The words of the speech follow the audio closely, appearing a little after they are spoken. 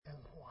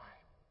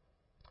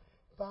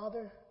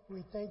Father,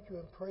 we thank you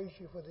and praise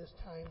you for this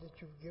time that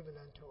you've given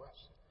unto us.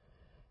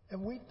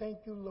 And we thank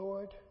you,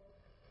 Lord,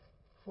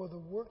 for the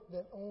work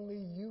that only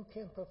you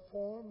can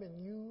perform,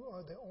 and you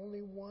are the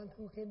only one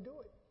who can do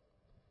it.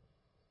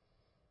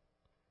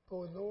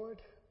 For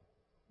Lord,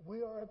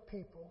 we are a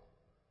people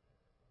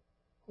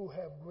who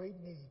have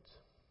great needs.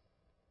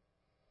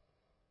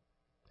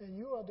 And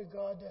you are the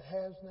God that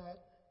has not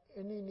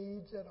any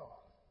needs at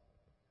all.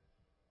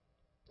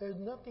 There's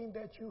nothing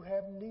that you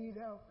have need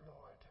of, Lord.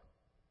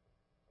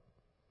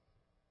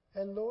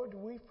 And Lord,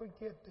 we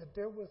forget that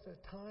there was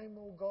a time,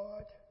 oh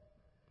God,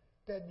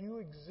 that you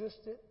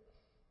existed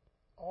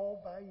all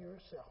by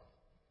yourself.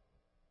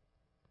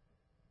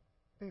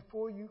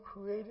 Before you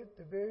created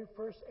the very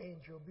first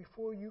angel,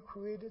 before you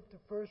created the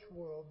first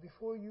world,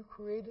 before you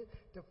created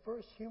the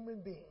first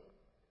human being,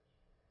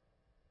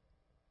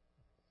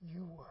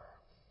 you were.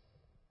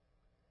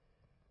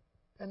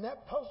 And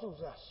that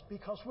puzzles us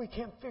because we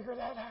can't figure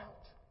that out.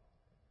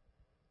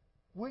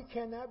 We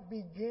cannot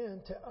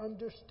begin to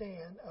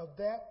understand of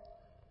that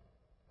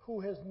who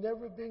has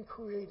never been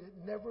created,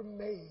 never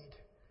made,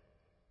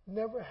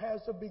 never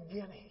has a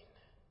beginning.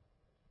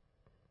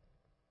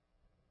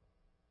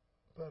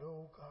 But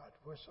oh God,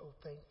 we're so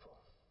thankful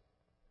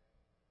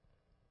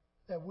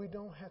that we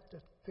don't have to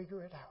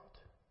figure it out.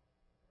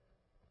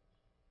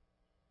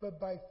 But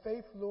by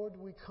faith, Lord,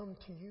 we come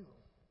to you,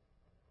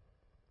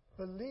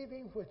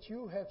 believing what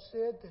you have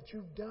said that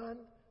you've done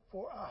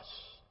for us.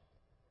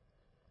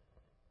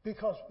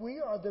 Because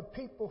we are the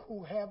people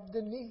who have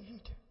the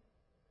need.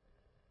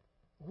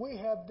 We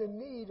have the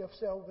need of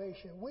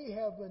salvation. We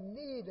have the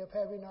need of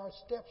having our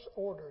steps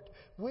ordered.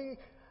 We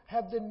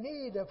have the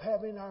need of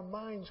having our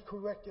minds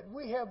corrected.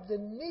 We have the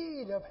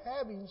need of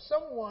having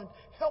someone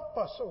help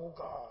us, oh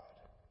God.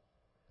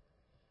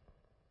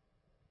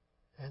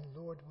 And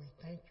Lord, we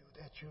thank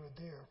you that you're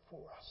there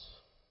for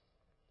us.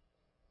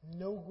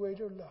 No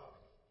greater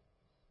love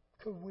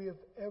could we have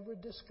ever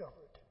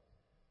discovered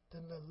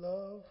than the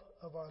love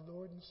of our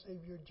Lord and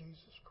Savior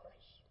Jesus Christ.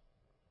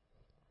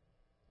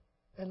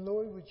 And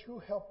Lord, would you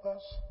help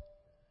us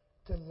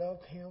to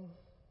love him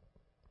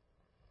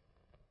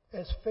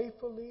as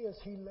faithfully as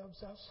he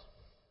loves us?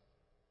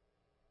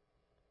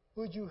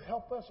 Would you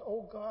help us,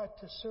 oh God,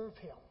 to serve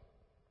him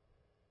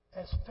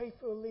as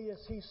faithfully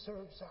as he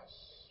serves us?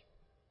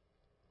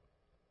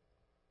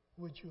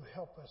 Would you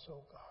help us,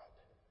 oh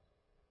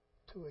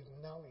God, to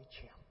acknowledge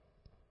him,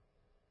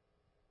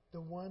 the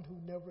one who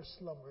never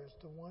slumbers,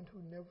 the one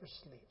who never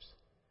sleeps,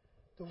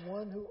 the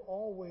one who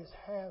always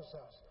has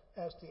us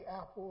as the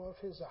apple of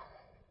his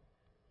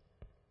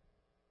eye.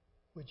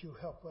 Would you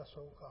help us,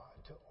 oh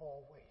God, to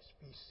always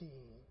be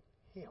seeing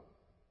him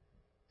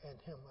and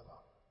him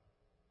alone?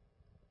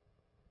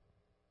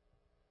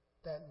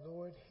 That,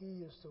 Lord,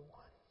 he is the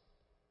one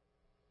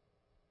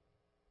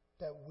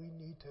that we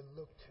need to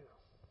look to.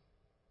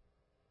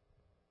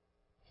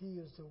 He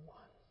is the one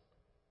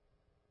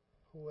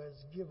who has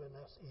given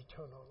us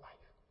eternal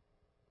life.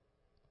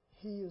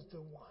 He is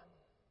the one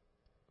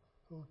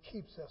who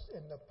keeps us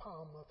in the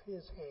palm of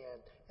his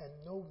hand, and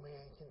no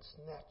man can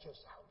snatch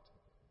us out.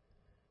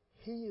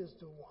 He is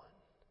the one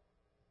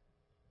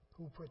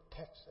who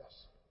protects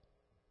us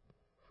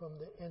from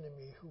the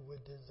enemy who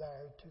would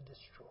desire to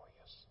destroy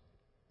us.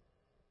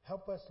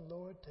 Help us,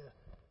 Lord, to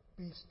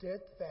be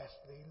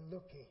steadfastly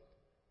looking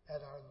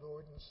at our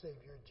Lord and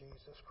Savior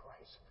Jesus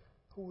Christ,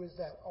 who is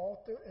that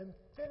author and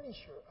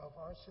finisher of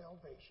our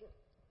salvation.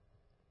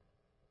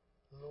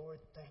 Lord,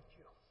 thank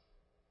you.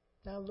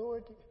 Now,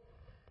 Lord,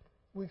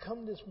 we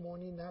come this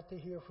morning not to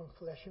hear from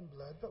flesh and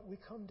blood, but we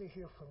come to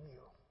hear from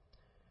you.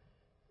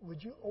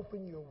 Would you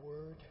open your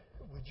word?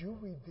 Would you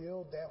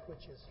reveal that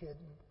which is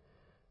hidden?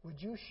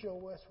 Would you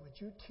show us? Would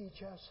you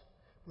teach us?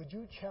 Would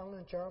you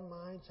challenge our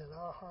minds and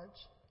our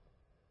hearts?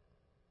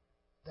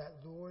 That,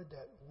 Lord,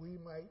 that we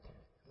might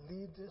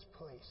leave this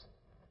place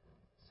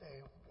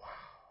saying, wow,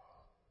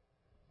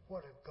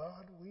 what a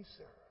God we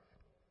serve.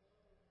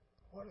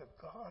 What a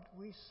God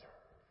we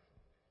serve.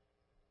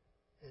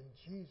 In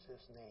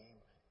Jesus' name,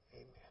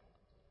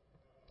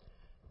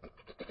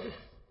 amen.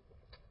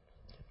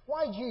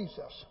 Why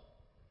Jesus?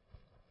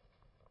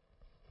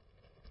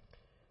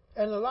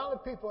 And a lot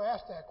of people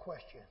ask that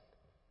question.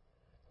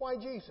 Why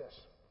Jesus?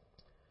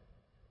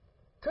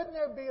 Couldn't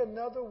there be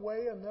another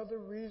way, another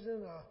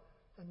reason,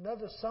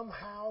 another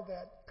somehow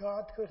that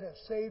God could have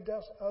saved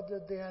us other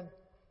than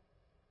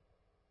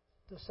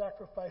the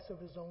sacrifice of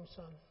his own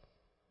Son?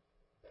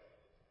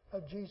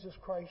 Of Jesus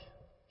Christ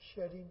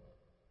shedding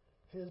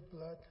his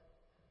blood.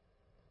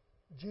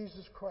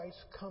 Jesus Christ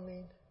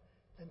coming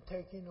and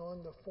taking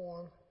on the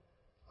form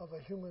of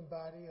a human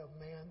body of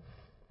man.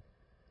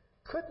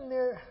 Couldn't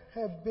there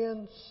have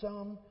been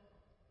some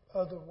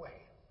other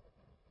way?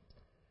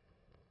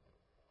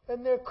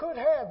 And there could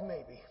have,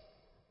 maybe.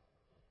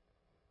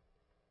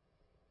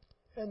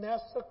 And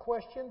that's the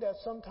question that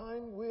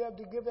sometimes we have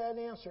to give that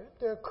answer.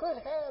 There could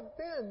have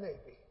been,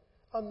 maybe,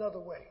 another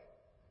way.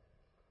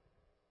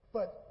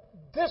 But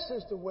this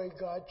is the way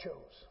God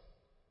chose.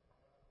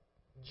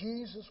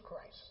 Jesus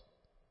Christ.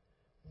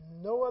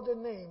 no other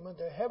name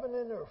under heaven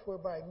and earth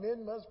whereby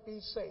men must be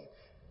saved.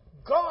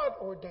 God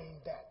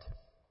ordained that.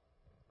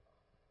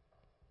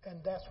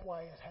 And that's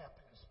why it happens.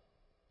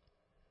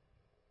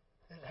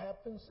 It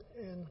happens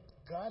in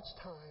God's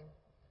time,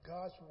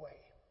 God's way.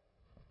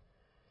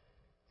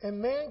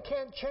 And man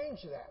can't change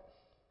that.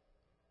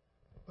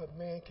 But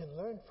man can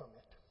learn from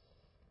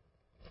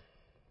it.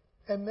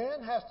 And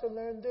man has to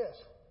learn this.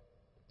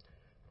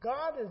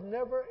 God is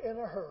never in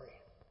a hurry.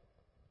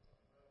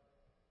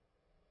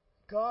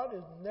 God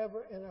is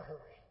never in a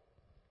hurry.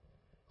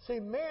 See,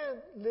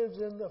 man lives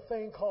in the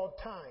thing called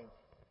time.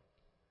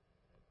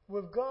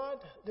 With God,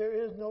 there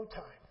is no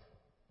time.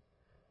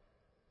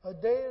 A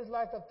day is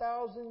like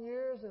 1,000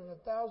 years, and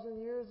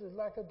 1,000 years is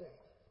like a day.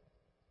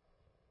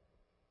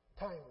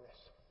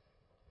 Timeless.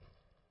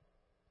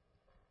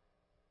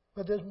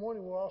 But this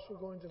morning we're also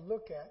going to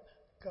look at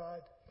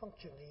God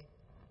functioning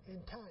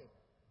in time.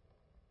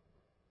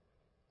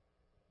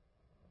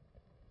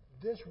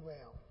 This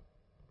realm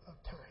of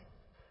time.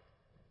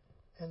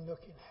 And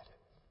looking at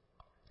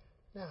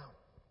it. Now,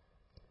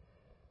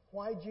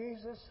 why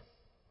Jesus?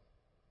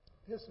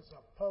 This is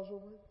a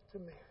puzzlement to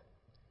man.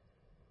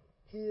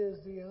 He is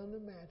the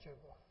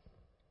unimaginable.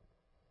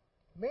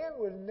 Man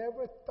would have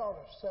never thought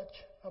of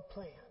such a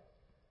plan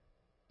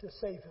to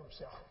save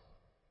himself.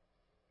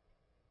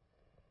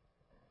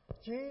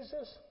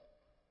 Jesus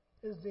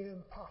is the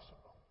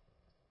impossible.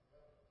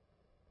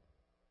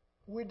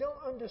 We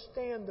don't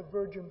understand the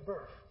virgin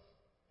birth,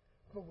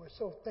 but we're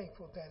so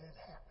thankful that it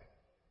happened.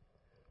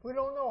 We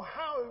don't know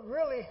how it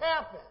really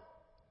happened,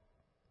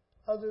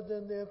 other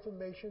than the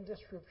information the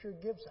Scripture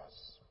gives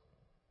us.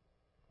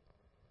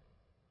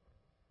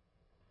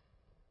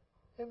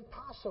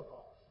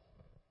 Impossible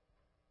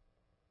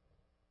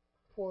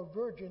for a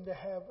virgin to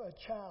have a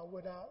child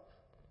without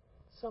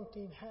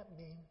something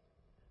happening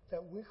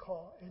that we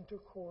call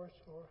intercourse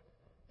or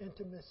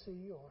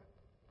intimacy, or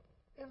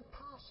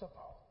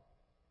impossible,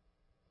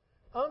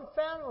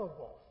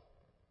 unfathomable.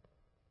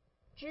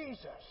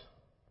 Jesus,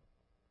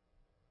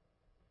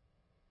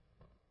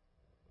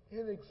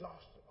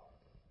 inexhaustible,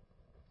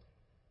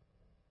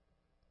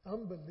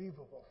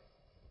 unbelievable.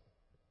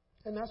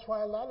 And that's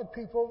why a lot of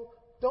people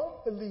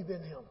don't believe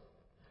in him,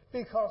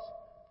 because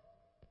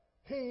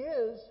he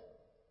is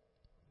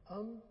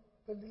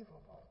unbelievable.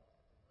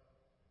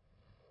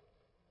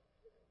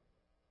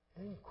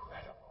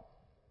 Incredible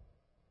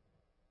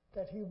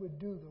that he would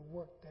do the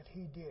work that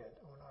he did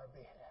on our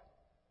behalf.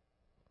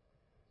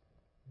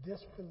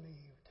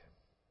 Disbelieved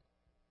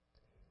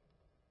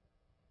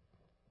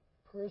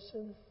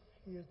person,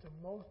 he is the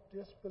most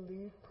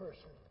disbelieved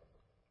person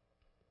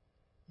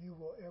you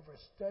will ever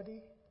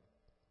study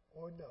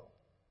or know.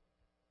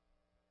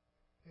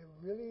 It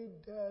really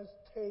does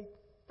take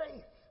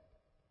faith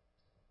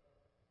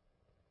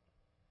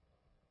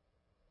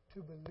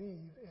to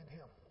believe in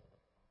him.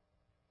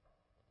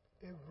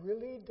 It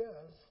really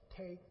does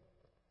take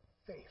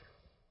faith.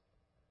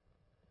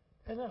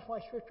 And that's why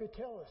Scripture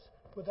tells us,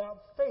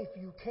 without faith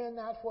you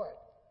cannot what?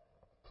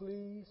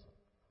 Please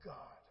God.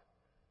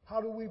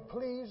 How do we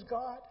please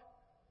God?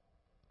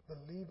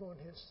 Believe on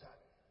his Son.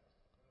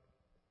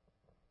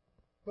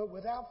 But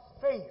without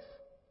faith,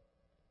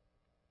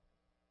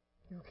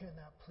 you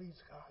cannot please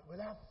God.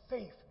 Without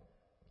faith,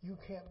 you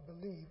can't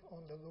believe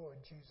on the Lord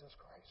Jesus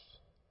Christ.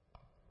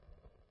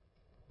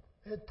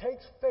 It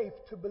takes faith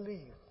to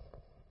believe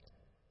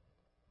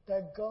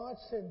that God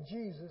sent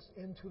Jesus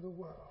into the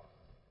world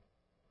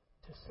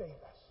to save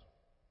us.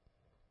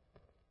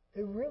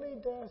 It really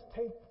does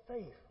take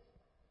faith.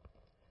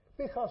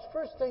 Because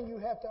first thing you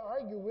have to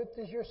argue with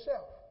is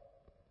yourself.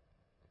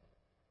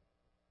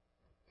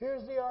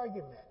 Here's the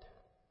argument.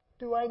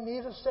 Do I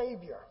need a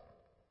Savior?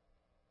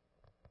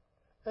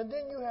 And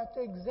then you have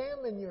to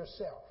examine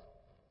yourself.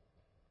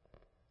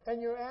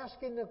 And you're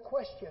asking the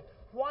question,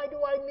 why do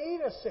I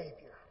need a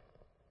Savior?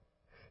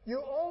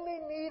 You only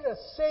need a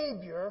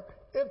Savior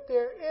if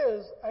there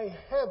is a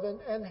heaven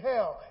and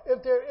hell.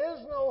 If there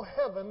is no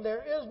heaven,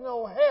 there is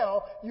no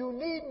hell, you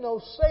need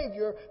no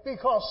Savior,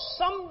 because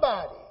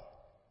somebody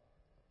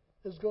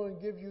is going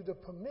to give you the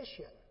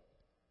permission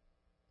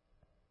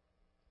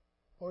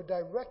or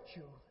direct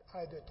you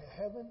either to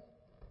heaven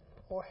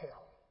or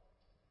hell.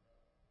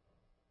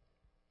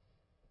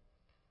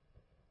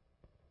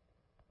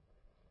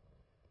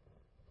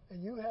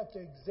 And you have to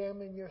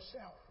examine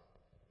yourself.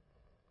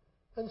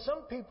 And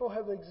some people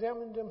have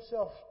examined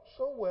themselves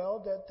so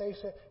well that they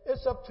say,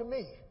 it's up to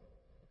me.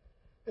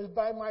 It's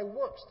by my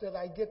works that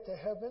I get to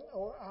heaven,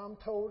 or I'm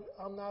told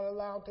I'm not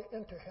allowed to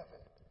enter heaven.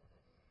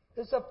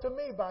 It's up to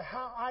me by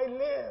how I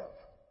live.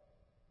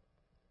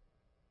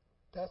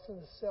 That's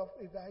a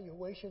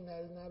self-evaluation.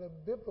 That is not a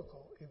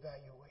biblical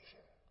evaluation.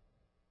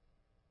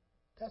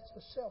 That's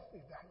a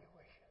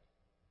self-evaluation.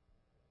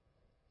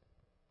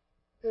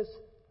 It's,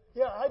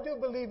 yeah, I do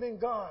believe in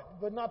God,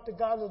 but not the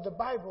God of the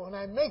Bible, and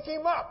I make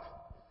him up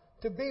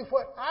to be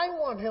what I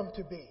want him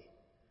to be.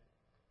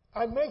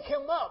 I make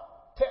him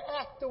up to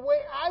act the way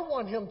I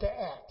want him to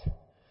act.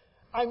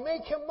 I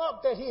make him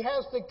up that he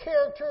has the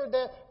character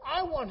that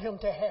I want him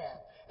to have.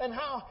 and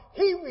how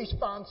He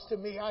responds to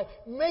me. I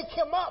make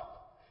Him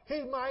up.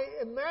 He's my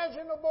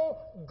imaginable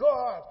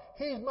God.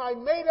 He's my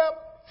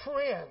made-up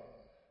friend.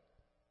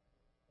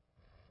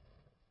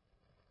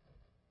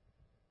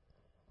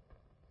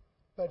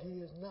 But He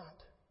is not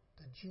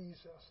the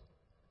Jesus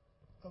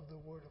of the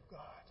Word of God.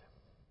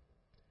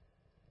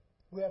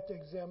 We have to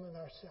examine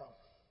ourselves.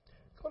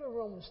 Go to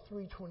Romans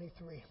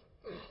 3:23.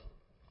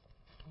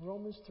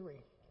 Romans 3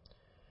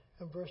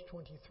 and verse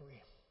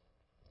 23.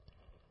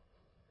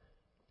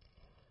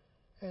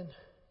 And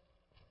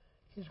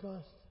he's going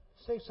to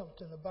say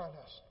something about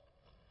us.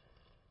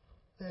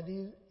 That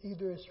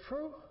either is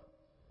true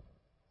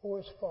or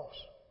is false.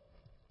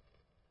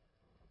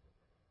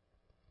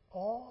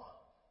 All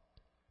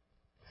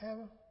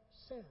have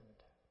sinned.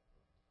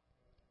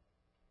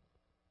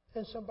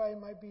 And somebody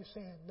might be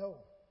saying, no,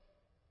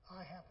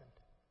 I haven't.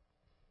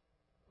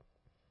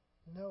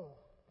 No,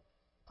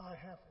 I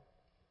haven't.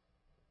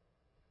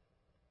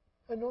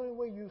 And the only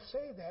way you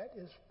say that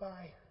is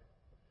by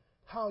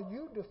how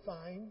you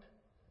define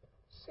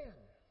sin.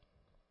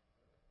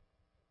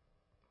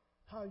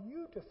 How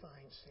you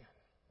define sin.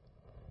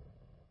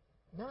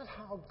 Not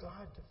how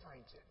God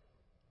defines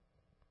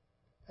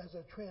it as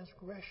a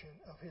transgression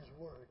of His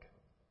Word.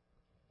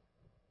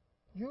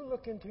 You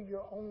look into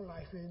your own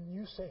life and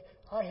you say,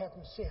 I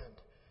haven't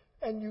sinned.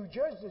 And you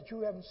judge that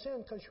you haven't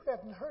sinned because you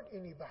haven't hurt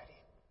anybody.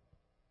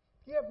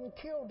 You haven't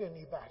killed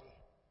anybody.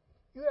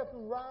 You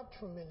haven't robbed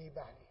from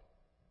anybody.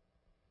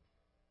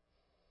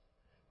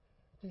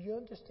 Do you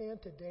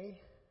understand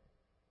today?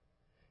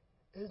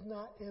 It's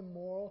not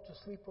immoral to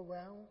sleep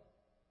around.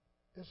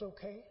 It's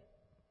okay.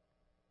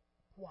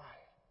 Why?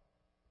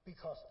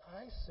 Because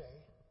I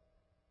say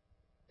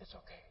it's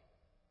okay.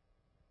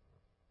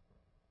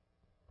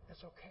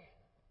 It's okay.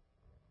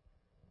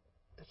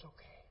 It's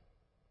okay.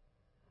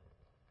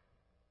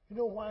 You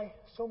know why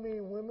so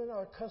many women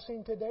are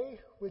cussing today,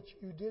 which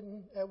you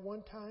didn't at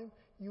one time,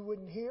 you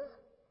wouldn't hear?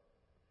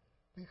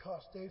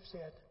 Because they've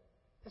said,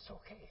 it's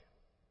okay.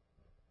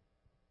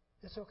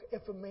 It's okay.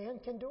 If a man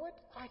can do it,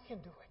 I can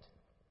do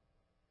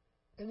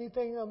it.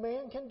 Anything a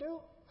man can do,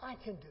 I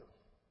can do.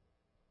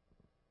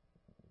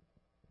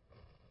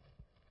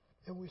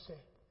 And we say,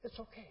 it's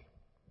okay.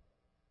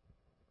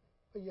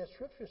 But yet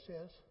Scripture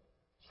says,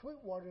 sweet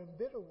water and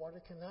bitter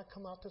water cannot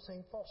come out the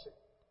same faucet.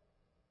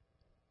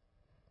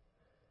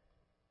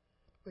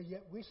 But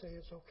yet we say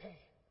it's okay.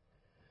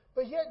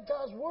 But yet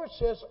God's Word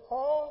says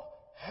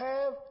all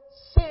have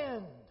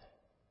sinned.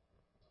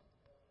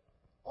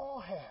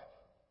 All have.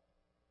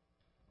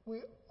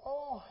 We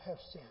all have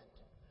sinned.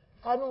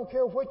 I don't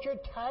care what your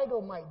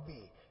title might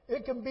be.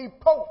 It can be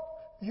Pope.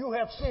 You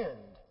have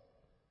sinned.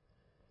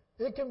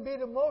 It can be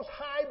the Most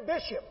High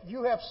Bishop.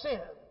 You have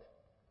sinned.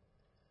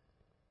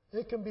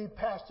 It can be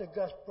Pastor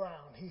Gus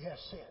Brown. He has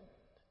sinned.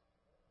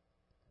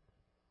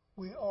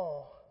 We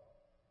all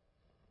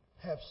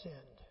have sinned.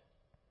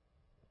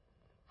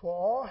 For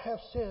all have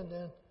sinned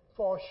and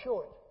fall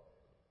short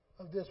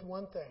of this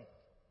one thing,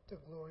 the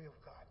glory of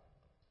God.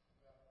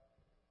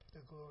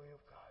 The glory of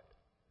God.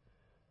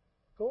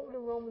 Go over to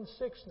Romans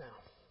 6 now.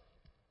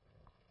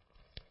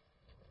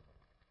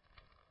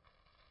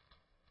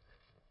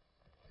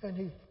 And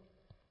he,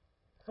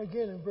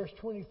 again in verse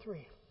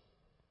 23.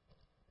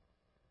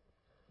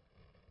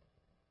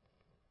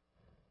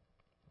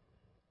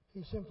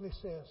 He simply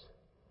says,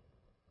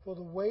 for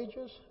the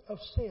wages of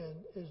sin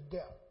is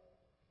death.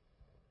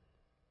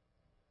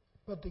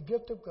 But the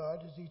gift of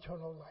God is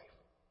eternal life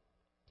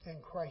in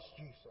Christ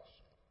Jesus.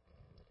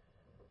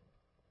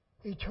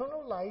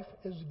 Eternal life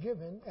is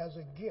given as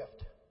a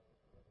gift,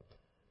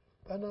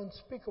 an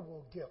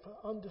unspeakable gift, an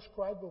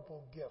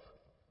undescribable gift,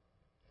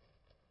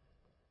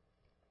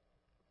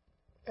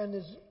 and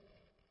is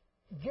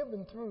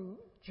given through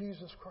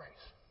Jesus Christ.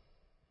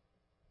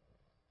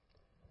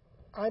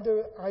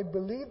 Either I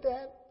believe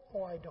that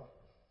or I don't.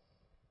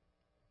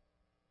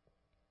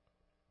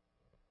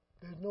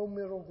 There's no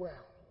middle ground.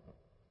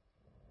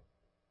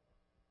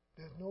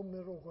 There's no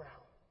middle ground.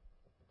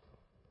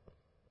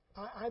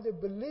 I either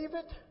believe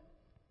it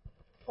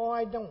or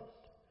I don't.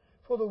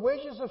 For the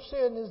wages of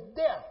sin is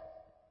death.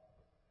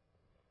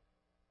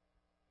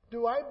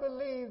 Do I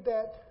believe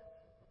that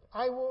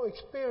I will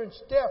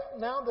experience death?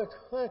 Now the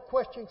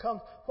question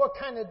comes, what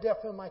kind of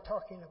death am I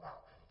talking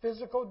about?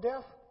 Physical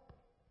death?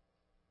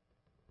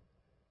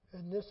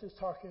 And this is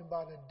talking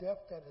about a death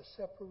that is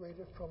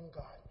separated from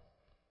God.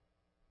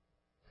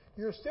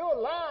 You're still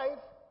alive,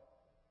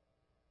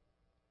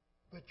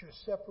 but you're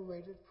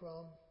separated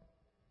from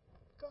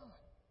God.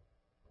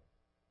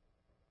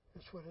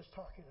 That's what it's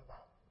talking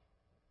about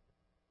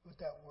with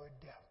that word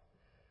death.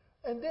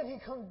 And then he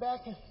comes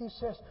back and he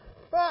says,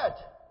 but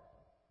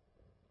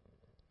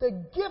the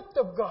gift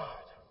of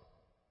God,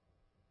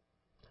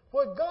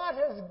 what God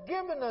has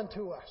given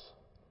unto us.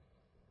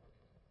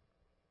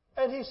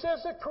 And he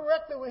says it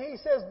correctly when he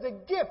says the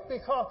gift,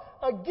 because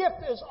a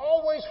gift is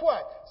always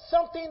what?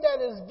 Something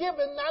that is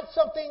given, not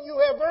something you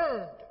have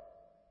earned.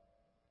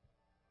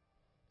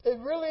 It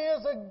really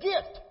is a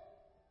gift.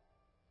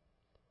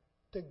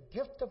 The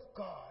gift of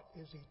God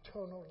is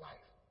eternal life.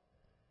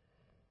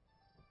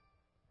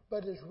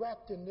 but is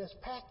wrapped in this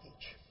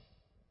package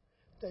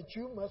that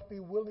you must be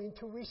willing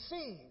to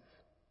receive.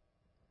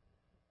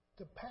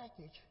 The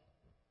package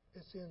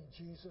is in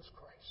Jesus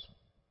Christ.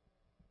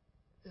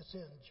 It's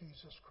in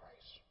Jesus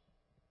Christ.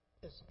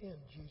 It's in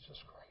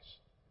Jesus Christ.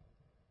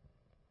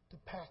 The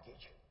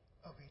package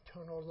of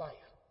eternal life.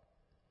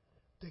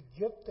 The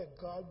gift that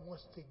God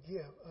wants to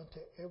give unto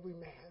every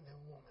man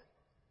and woman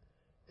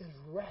is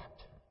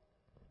wrapped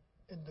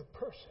in the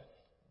person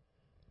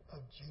of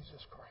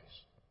Jesus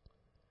Christ.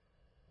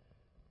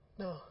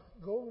 Now,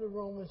 go over to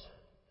Romans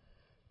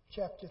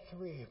chapter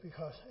 3,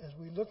 because as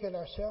we look at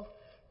ourselves,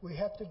 we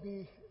have to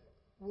be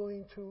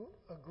willing to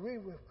agree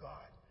with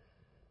God.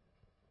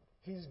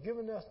 He's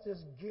given us this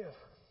gift.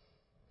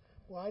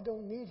 Well, I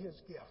don't need His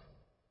gift.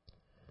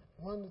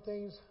 One of the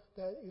things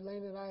that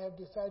Elaine and I have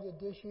decided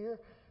this year,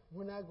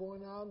 we're not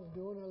going out and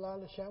doing a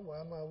lot of shopping. Well,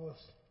 I might well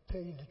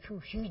tell you the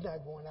truth. She's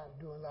not going out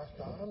and doing a lot of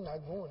shopping. I'm not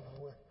going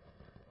nowhere.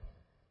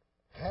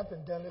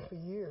 Haven't done it for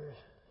years.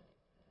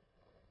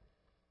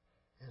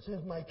 And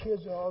since my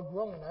kids are all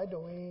grown, I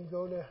don't even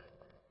go to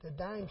the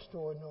dime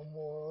store no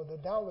more or the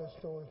dollar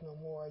stores no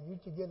more. I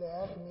used to get an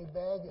Acme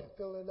bag and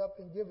fill it up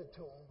and give it to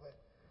them, but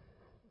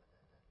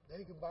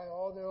they can buy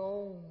all their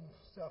own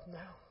stuff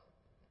now.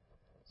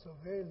 So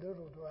very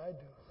little do I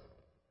do.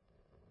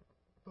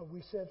 But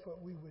we said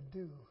what we would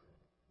do,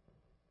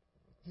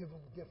 give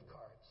them gift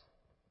cards.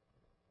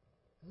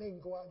 And they can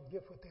go out and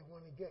get what they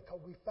want to get.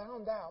 Because we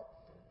found out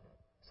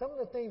some of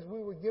the things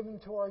we were giving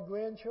to our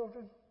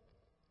grandchildren,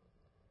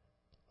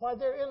 while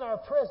they're in our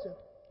presence,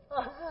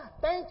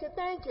 thank you,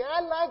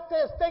 I like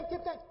this, thank you.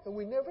 And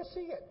we never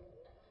see it.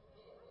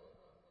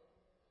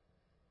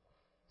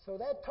 So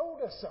that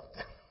told us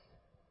something.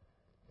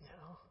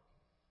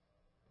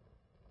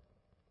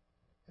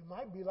 It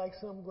might be like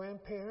some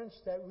grandparents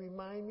that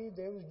remind me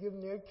they was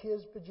giving their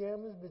kids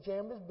pajamas,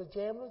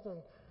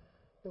 and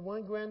the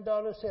one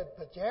granddaughter said,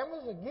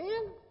 pajamas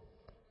again?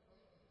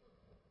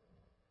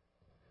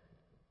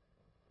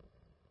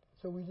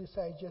 So we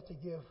decided just to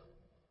give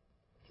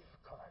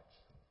gift cards.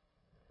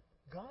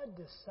 God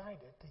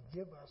decided to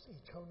give us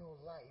eternal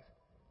life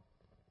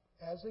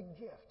as a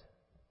gift.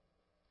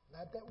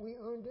 Not that we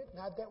earned it,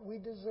 not that we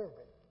deserve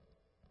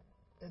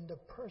it, in the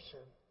person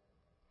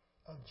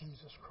of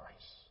Jesus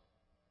Christ.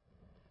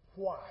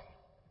 Why?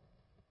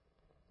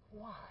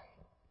 Why?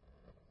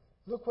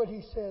 Look what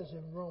he says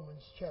in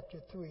Romans chapter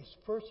 3,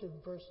 first in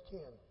verse 10.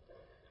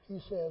 He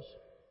says,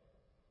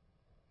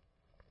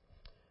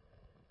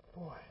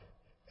 boy,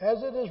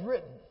 as it is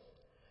written,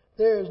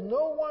 there is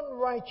no one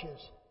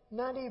righteous,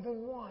 not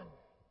even one.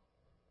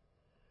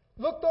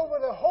 Looked over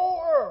the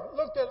whole earth,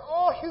 looked at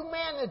all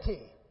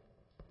humanity,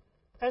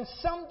 and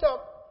summed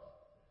up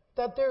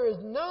that there is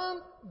none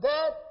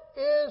that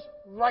is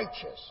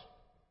righteous.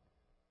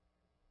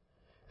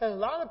 And a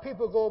lot of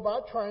people go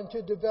about trying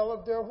to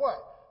develop their what?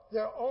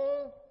 Their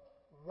own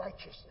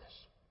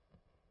righteousness.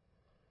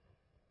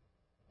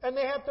 And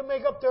they have to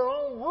make up their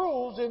own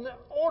rules in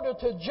order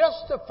to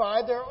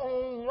justify their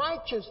own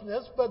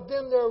righteousness, but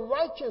then their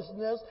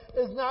righteousness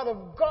is not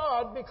of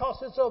God because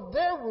it's of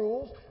their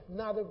rules,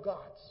 not of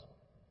God's.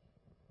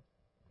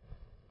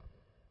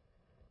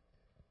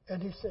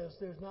 And he says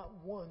there's not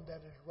one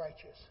that is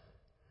righteous.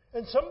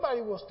 And somebody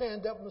will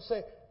stand up and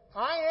say,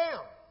 I am.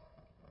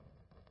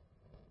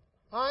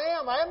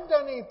 I haven't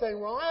done anything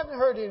wrong. I haven't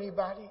hurt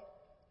anybody.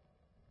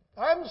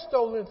 I haven't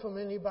stolen from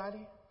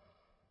anybody.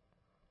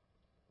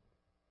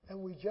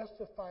 And we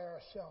justify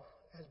ourselves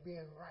as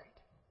being right.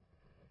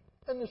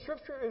 And the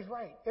scripture is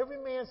right. Every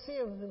man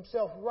seeing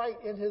himself right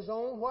in his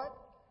own what?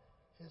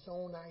 His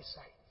own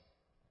eyesight.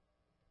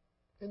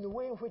 In the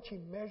way in which he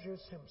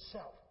measures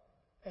himself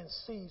and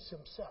sees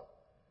himself.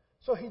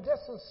 So he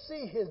doesn't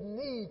see his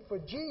need for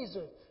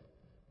Jesus,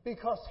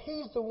 because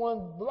he's the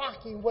one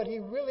blocking what he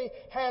really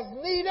has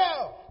need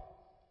of.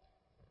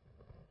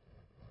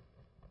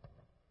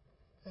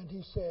 And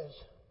he says,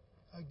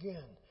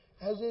 again,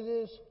 as it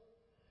is,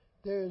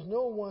 there is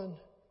no one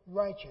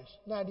righteous,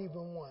 not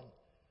even one.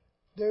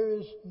 There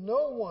is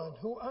no one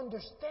who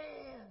understands,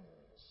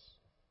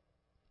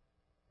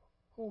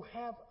 who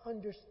have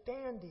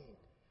understanding.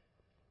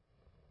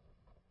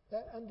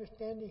 That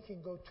understanding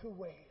can go two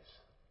ways.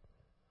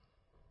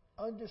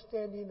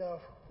 Understanding of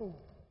who?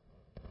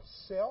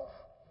 Self,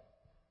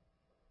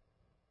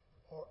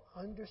 or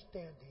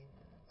understanding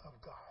of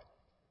God.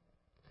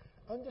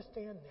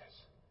 Understand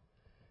this.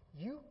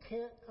 You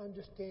can't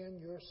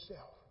understand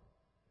yourself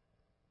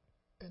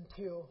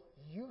until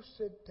you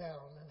sit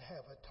down and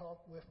have a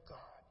talk with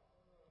God.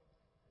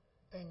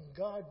 And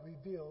God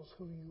reveals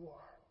who you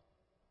are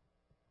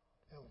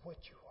and what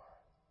you are.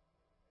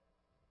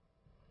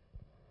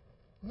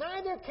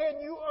 Neither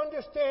can you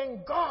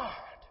understand God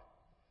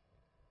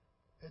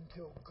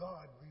until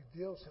God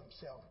reveals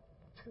himself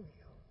to you.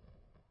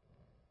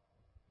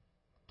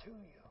 To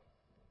you.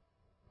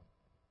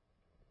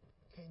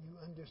 Can you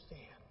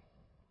understand?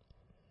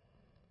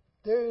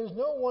 There is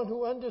no one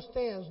who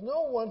understands,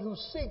 no one who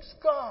seeks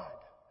God.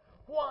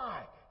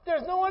 Why?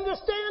 There's no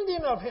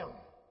understanding of him.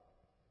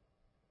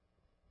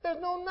 There's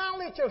no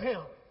knowledge of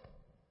him.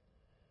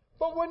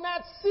 But we're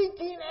not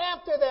seeking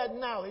after that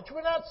knowledge.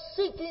 We're not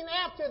seeking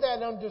after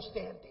that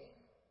understanding.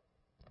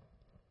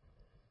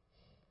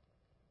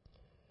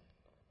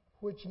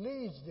 Which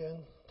leads then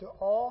to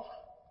all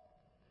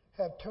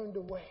have turned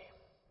away.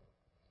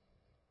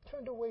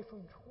 Turned away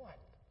from what?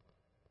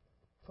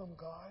 From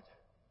God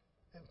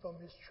and from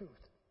His truth.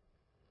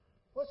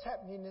 What's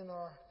happening in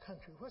our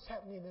country? What's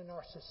happening in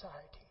our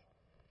society?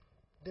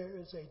 There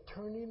is a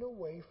turning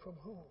away from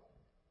who?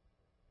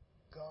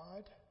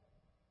 God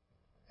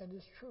and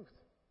His truth.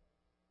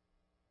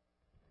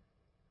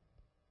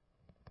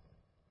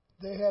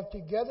 They have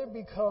together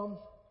become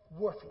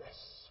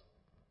worthless.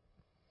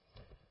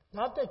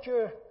 Not that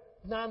you're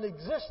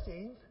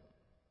non-existing,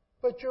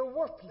 but you're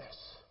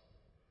worthless.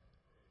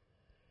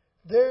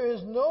 There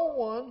is no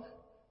one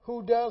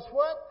who does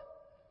what?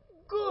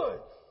 Good.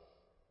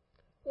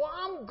 Well,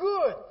 I'm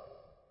good.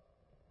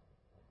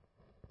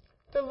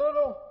 The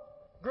little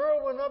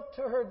girl went up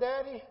to her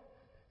daddy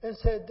and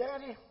said,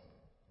 Daddy,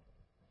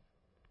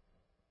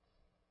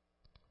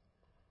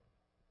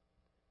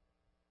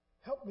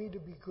 help me to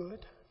be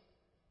good.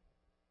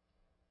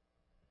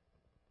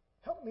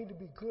 Help me to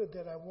be good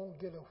that I won't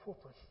get a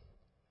whooping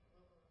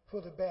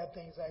for the bad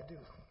things I do.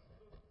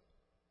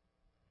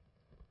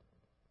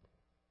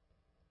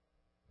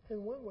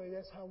 In one way,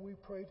 that's how we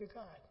pray to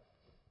God.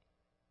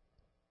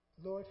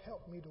 Lord,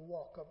 help me to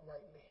walk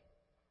uprightly,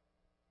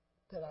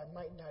 that I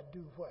might not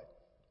do what?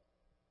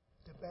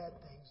 The bad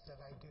things that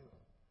I do.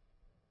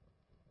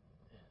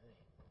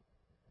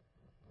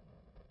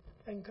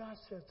 And God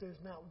says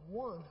there's not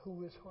one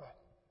who is what?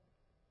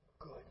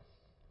 Good.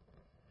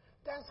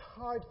 That's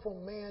hard for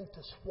man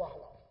to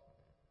swallow,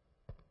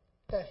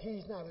 that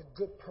he's not a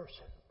good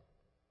person.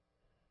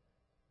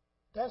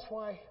 That's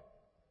why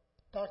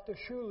Dr.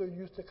 Schuller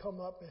used to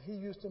come up and he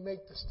used to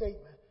make the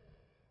statement,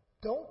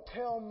 don't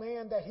tell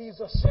man that he's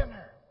a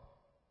sinner,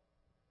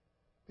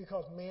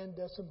 because man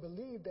doesn't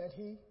believe that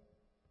he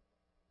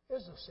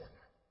is a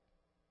sinner.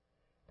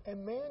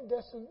 And man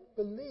doesn't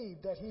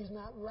believe that he's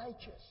not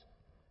righteous,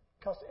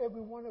 because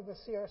every one of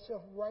us see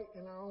ourselves right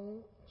in our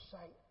own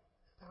sight,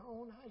 our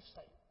own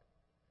eyesight.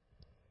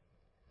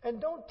 And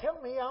don't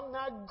tell me I'm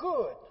not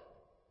good,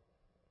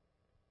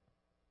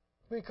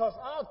 because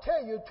I'll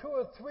tell you 2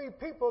 or 3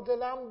 people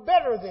that I'm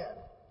better than.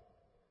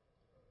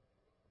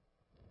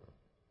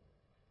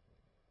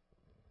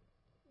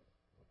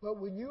 But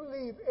when you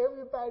leave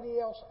everybody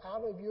else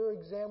out of your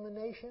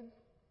examination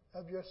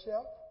of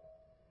yourself,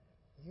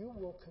 you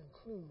will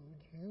conclude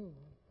you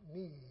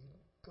need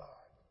God.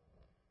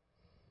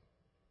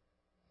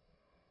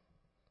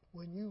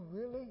 When you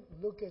really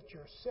look at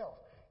yourself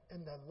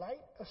in the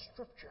light of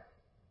Scripture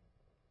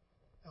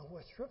and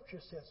what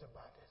Scripture says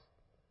about it,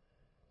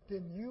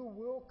 then you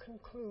will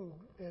conclude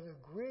and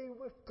agree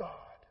with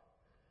God,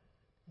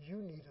 you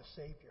need a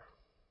Savior.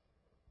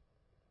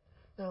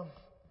 Now,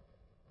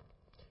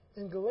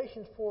 in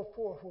Galatians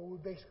 4:4, where we're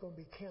basically going to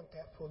be camped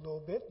at for a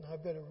little bit, and I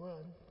better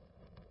run,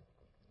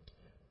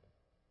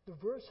 the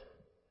verse,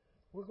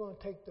 we're going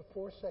to take the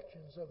 4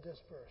 sections of this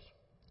verse,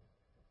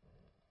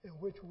 in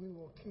which we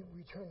will keep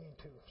returning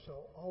to.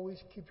 So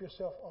always keep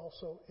yourself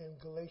also in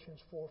Galatians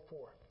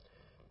 4:4.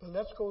 But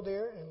let's go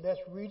there and let's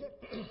read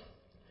it,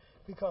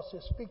 because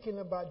it's speaking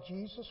about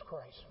Jesus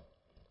Christ.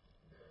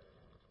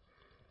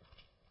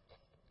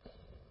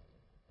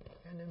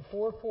 And in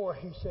 4:4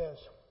 he says,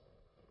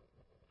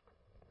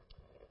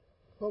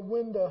 but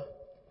when the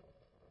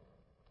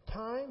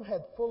time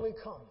had fully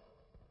come,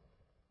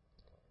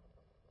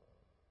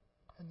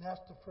 and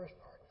that's the first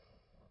part,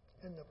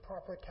 in the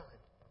proper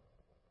time.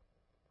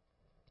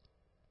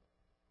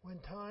 When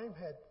time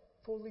had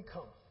fully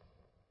come,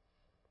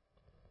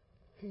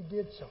 he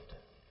did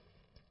something.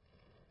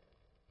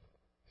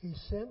 He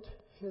sent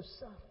his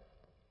Son.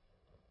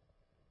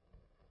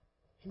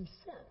 He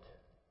sent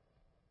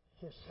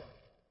his Son,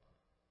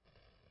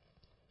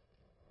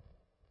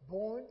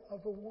 born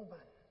of a woman,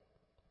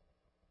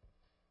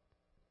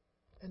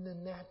 in the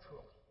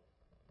natural.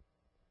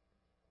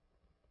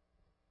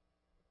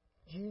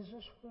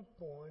 Jesus was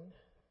born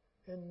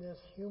in this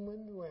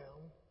human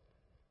realm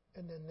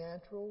in the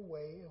natural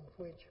way in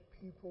which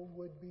people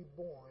would be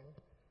born,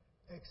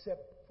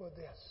 except for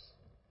this,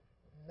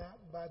 not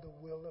by the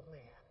will of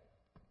man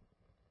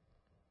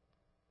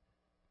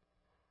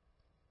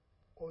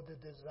or the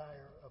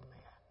desire of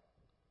man.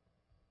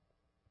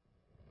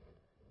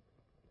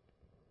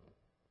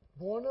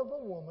 Born of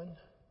a woman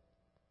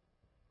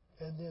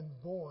and then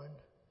born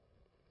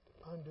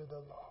under the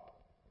law.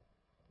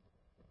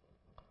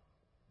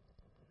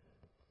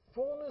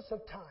 Fullness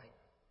of time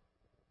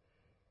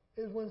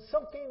is when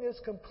something is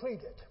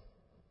completed.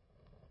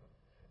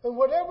 And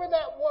whatever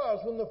that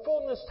was, when the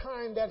fullness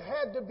time that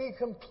had to be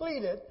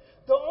completed,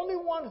 the only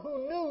one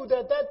who knew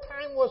that that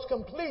time was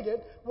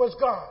completed was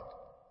God.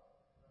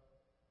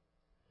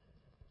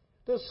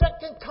 The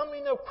second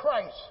coming of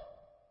Christ,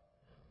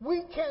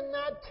 we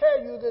cannot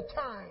tell you the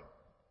time.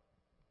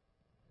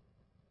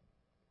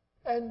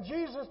 And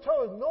Jesus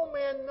told us, no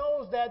man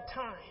knows that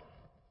time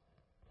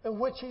in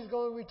which he's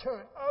going to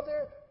return,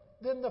 other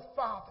than the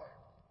Father.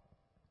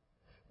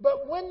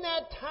 But when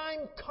that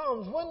time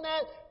comes, when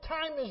that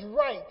time is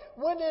right,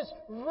 when it's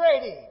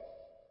ready,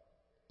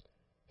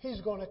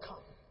 He's going to come.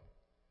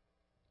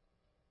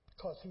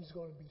 Because He's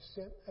going to be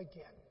sent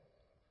again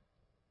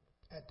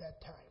at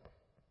that time.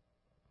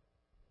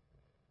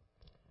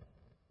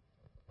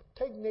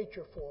 Take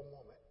nature for a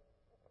moment.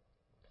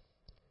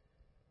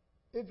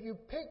 If you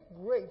pick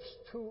grapes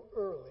too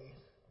early,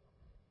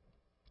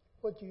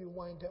 what do you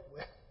wind up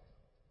with?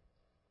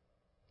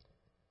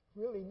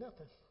 Really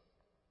nothing.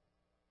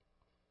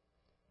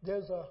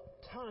 There's a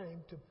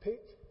time to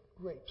pick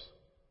grapes.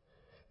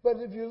 But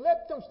if you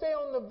let them stay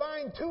on the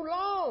vine too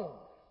long,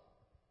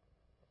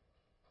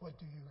 what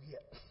do you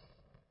get?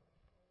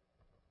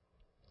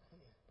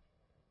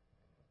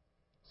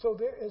 So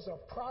there is a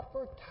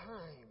proper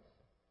time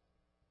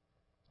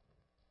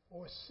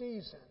or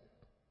season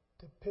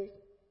to pick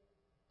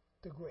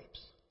the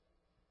grapes.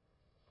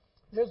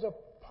 There's a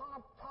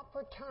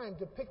proper time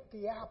to pick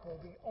the apple,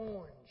 the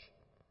orange,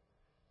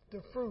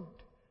 the fruit.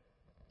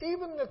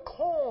 Even the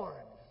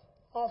corn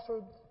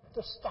offered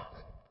the stock.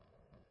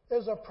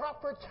 There's a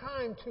proper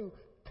time to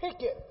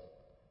pick it.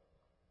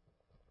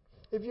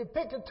 If you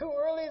pick it too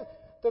early,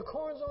 the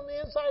corns on the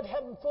inside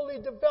haven't fully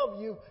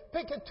developed. You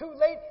pick it too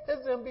late,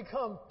 it's going to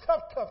become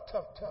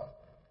tough,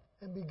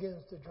 and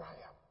begins to dry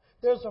up.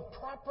 There's a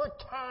proper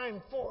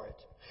time for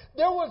it.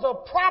 There was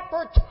a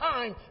proper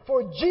time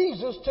for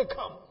Jesus to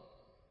come.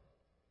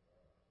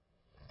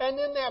 And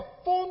in that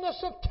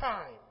fullness of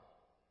time,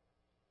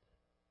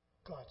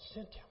 God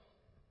sent Him.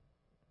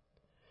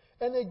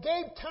 And it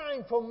gave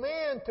time for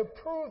man to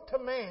prove to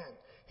man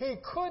he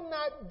could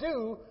not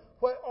do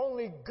what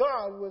only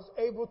God was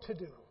able to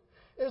do,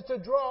 is to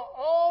draw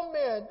all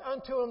men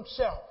unto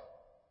Himself.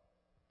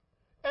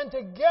 And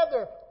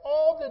together,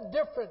 all the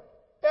different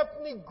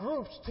ethnic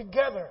groups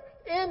together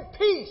in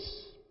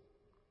peace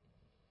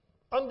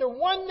under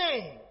one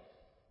name,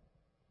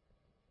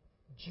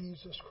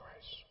 Jesus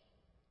Christ.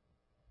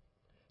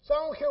 So I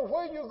don't care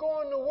where you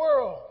go in the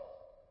world,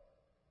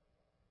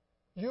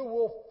 you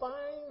will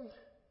find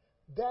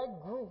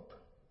that group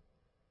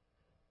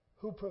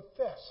who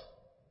profess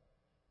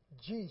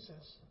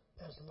Jesus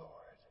as Lord.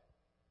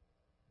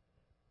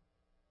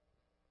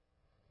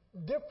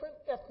 Different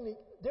ethnic,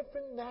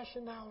 different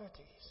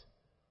nationalities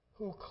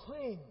who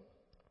cling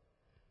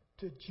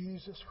to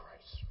Jesus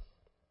Christ.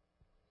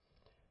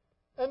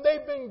 And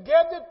they've been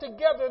gathered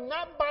together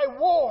not by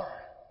war,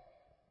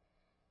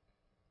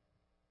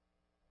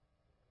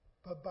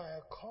 but by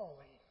a calling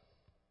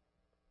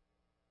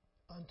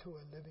unto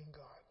a living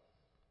God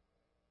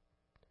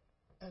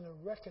and a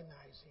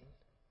recognizing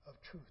of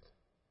truth.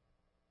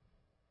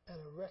 And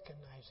a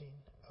recognizing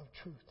of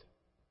truth.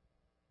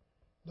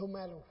 No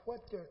matter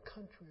what their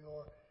country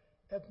or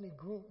ethnic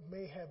group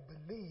may have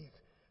believed,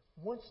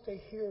 once they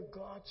hear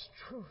God's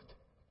truth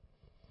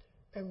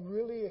and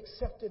really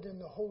accept it and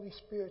the Holy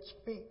Spirit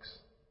speaks,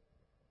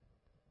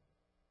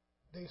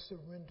 they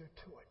surrender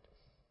to it.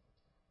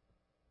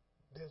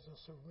 There's a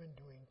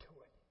surrendering to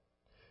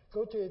it.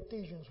 Go to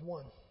Ephesians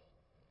 1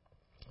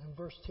 and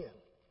verse 10.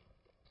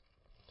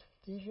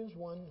 Ephesians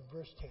 1 and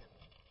verse 10.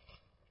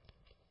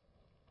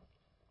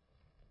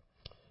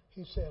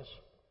 He says,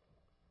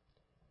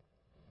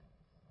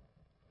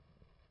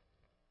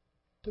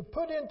 to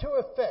put into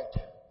effect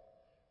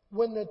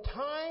when the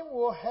time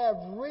will have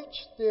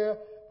reached their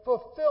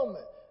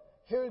fulfillment.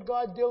 Here's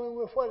God dealing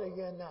with what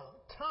again now?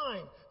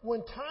 Time.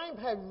 When time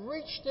had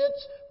reached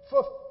its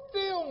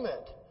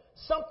fulfillment,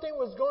 something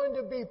was going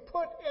to be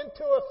put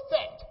into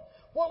effect.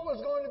 What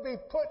was going to be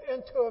put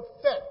into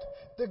effect?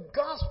 The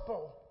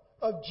gospel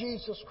of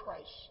Jesus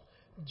Christ.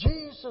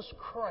 Jesus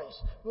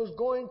Christ was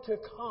going to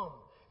come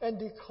and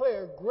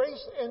declare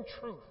grace and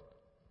truth.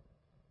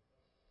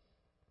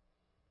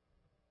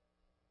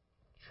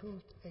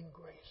 Truth and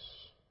grace.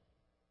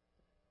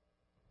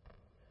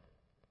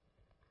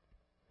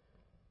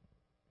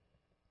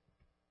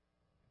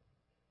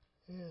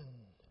 And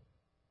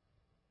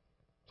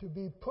to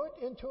be put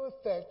into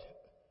effect,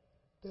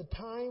 the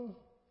time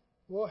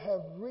will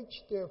have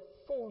reached their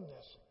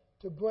fullness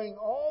to bring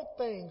all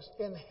things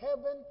in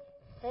heaven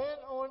and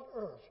on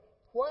earth.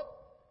 What?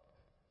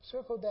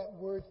 Circle that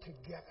word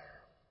together.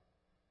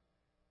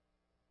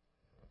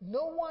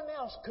 No one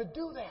else could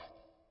do that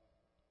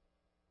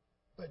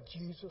but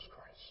Jesus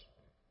Christ,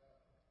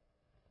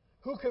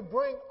 who could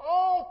bring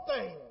all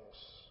things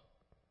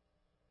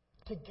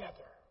together,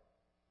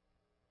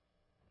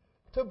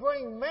 to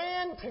bring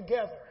man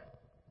together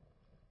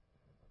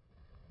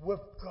with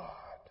God.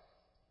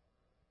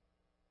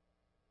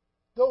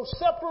 Though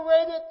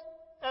separated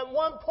at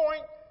one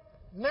point,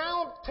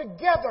 now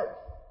together.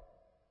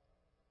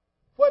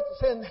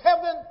 What's in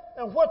heaven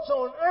and what's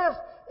on earth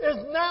is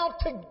now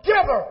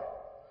together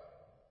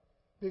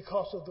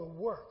because of the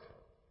work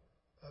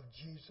of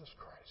Jesus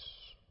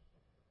Christ.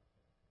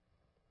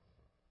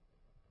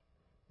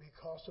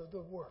 Because of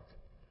the work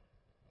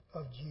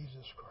of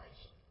Jesus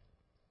Christ.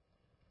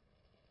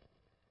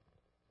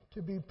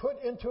 To be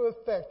put into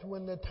effect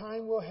when the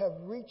time will have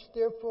reached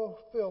their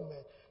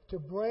fulfillment, to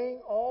bring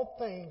all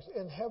things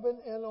in heaven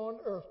and on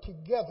earth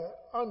together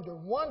under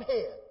one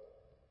head,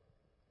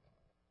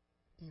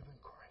 even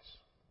Christ.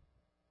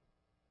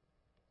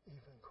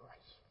 Even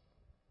Christ.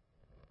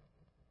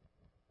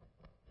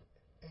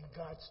 In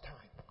God's time.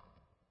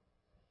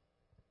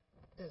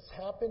 It's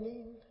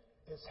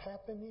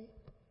happening,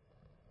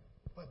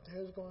 but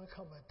there's going to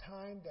come a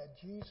time that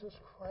Jesus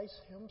Christ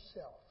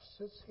himself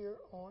sits here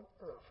on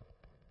earth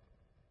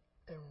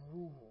and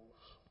rules.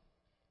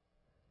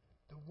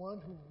 The one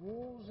who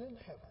rules in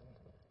heaven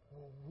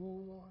will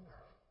rule on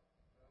earth.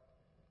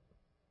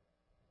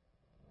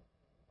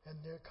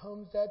 And there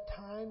comes that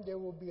time, there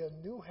will be a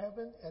new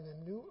heaven and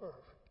a new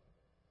earth,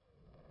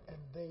 and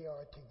they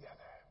are together.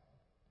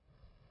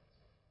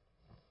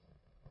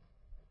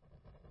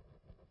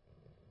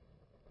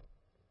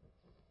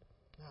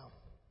 Now,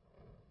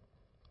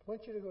 I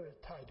want you to go to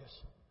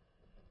Titus,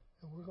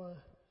 and we're going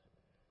to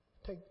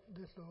take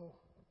this little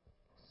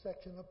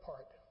section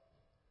apart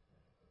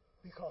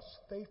because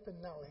faith and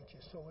knowledge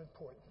is so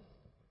important.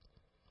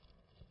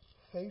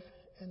 Faith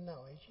and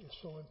knowledge is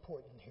so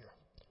important here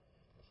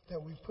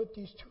that we put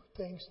these two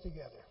things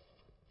together.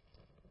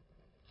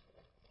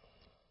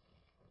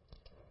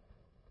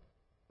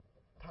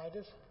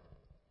 Titus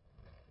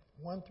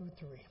 1 through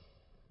 3.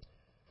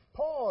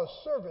 Paul,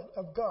 a servant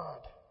of God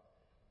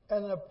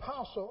and an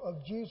apostle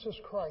of Jesus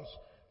Christ,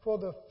 for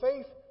the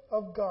faith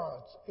of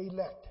God's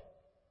elect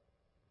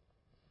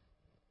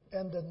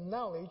and the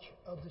knowledge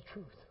of the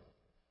truth.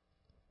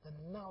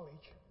 The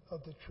knowledge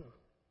of the truth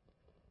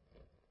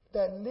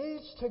that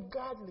leads to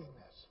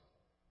godliness.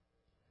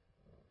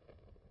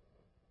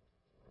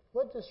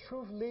 What does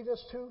truth lead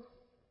us to?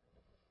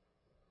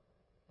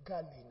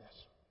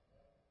 Godliness.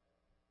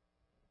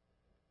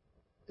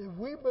 If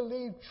we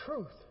believe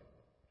truth,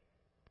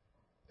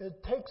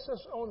 it takes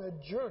us on a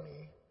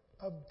journey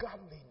of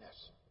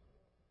godliness.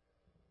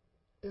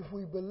 If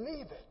we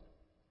believe it.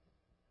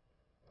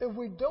 If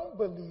we don't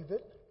believe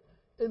it,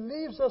 it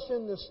leaves us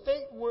in the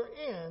state we're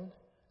in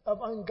of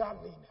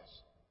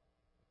ungodliness.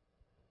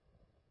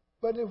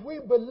 But if we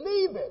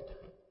believe it,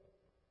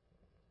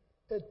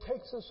 it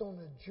takes us on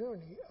a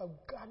journey of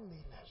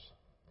godliness,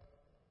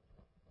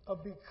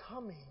 of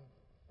becoming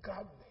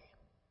godly.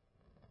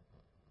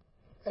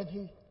 And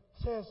he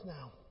says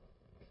now,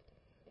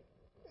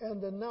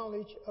 and the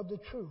knowledge of the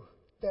truth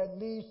that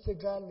leads to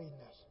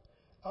godliness,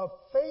 of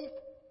faith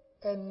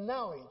and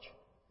knowledge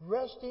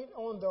resting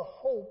on the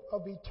hope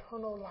of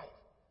eternal life.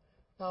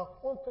 Now,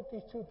 I want to put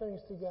these two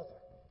things together.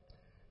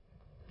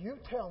 You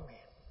tell me,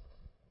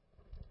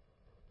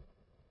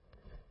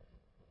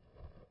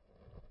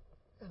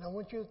 and I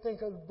want you to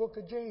think of the book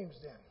of James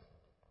then.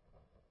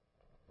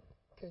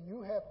 Can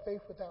you have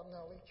faith without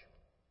knowledge?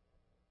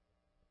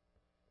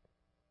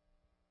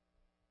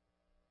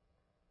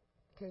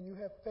 Can you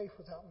have faith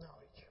without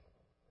knowledge?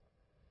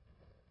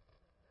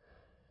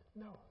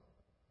 No.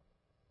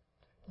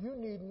 You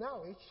need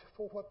knowledge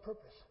for what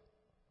purpose?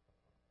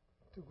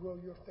 To grow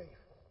your faith.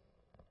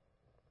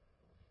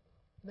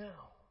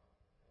 Now,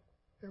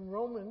 in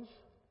Romans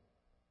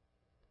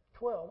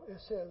 12, it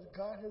says,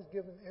 God has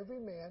given every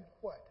man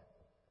what?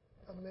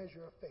 A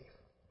measure of faith.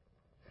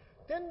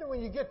 Then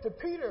when you get to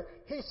Peter,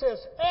 he says,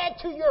 add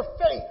to your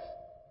faith.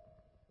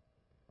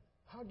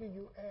 How do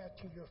you add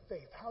to your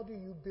faith? How do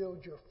you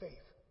build your faith?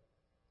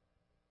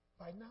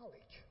 By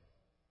knowledge.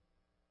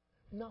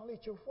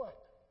 Knowledge of what?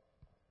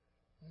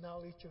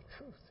 Knowledge of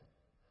truth.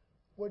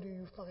 Where do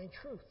you find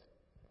truth?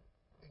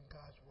 In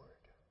God's Word.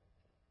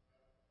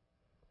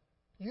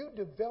 You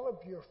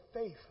develop your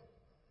faith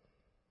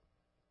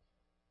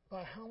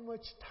by how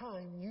much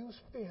time you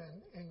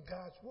spend in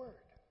God's Word.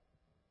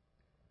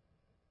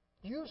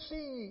 You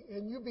see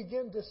and you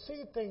begin to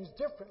see things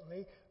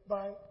differently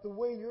by the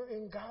way you're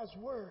in God's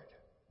Word.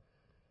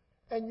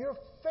 And your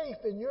faith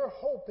and your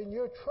hope and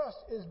your trust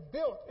is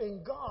built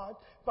in God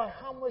by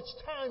how much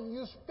time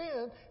you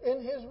spend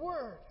in His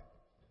Word.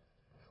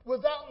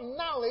 Without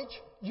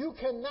knowledge, you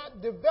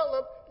cannot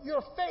develop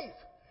your faith.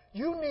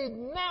 You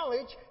need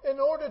knowledge in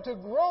order to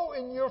grow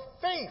in your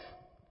faith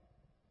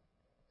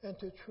and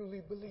to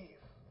truly believe.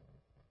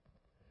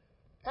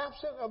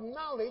 Absent of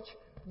knowledge,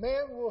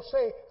 man will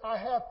say, I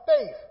have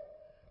faith,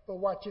 but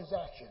watch his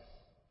action.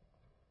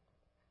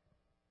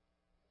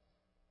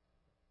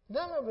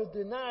 None of us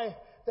deny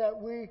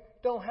that we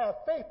don't have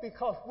faith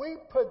because we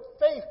put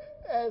faith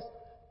as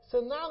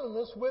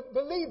synonymous with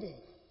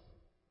believing.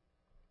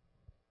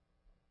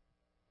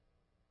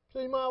 So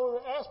you might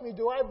want to ask me,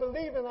 do I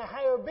believe in a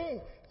higher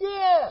being?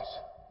 Yes!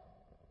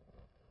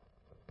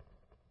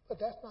 But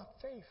that's not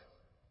faith,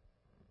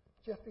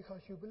 just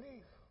because you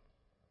believe.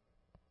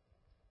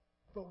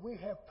 But we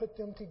have put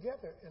them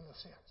together in a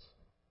sense.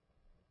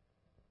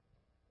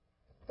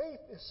 Faith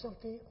is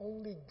something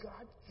only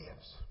God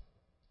gives.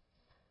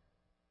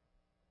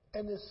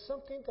 And it's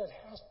something that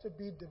has to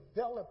be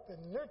developed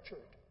and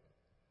nurtured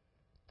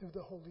through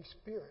the Holy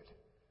Spirit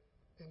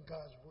in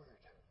God's Word.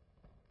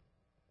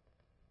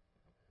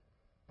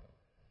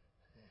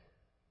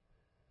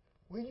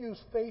 We use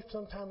faith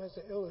sometimes as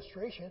an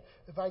illustration.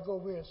 If I go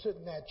over here and sit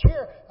in that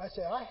chair, I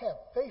say, I have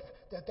faith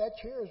that that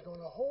chair is going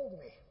to hold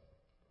me.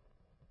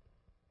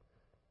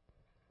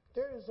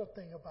 There is a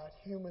thing about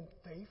human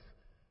faith.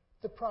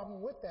 The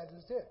problem with that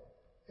is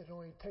it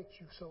only takes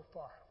you so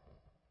far.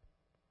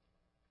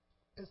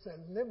 It's a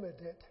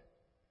limited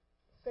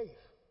faith.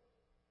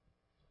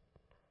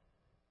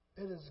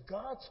 It is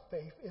God's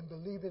faith in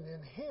believing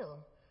in Him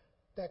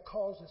that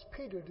causes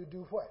Peter to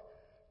do what?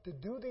 To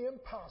do the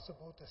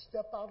impossible, to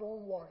step out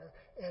on water.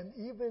 And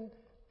even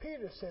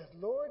Peter says,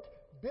 Lord,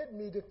 bid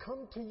me to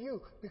come to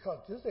you, because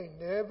this ain't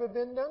never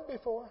been done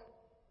before.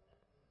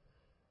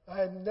 I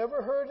had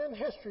never heard in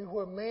history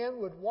where man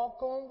would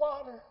walk on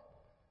water.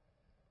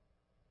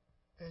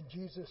 And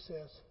Jesus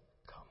says,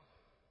 come.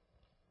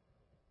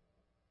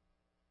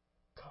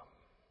 Come.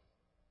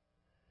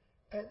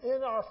 And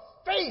in our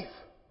faith,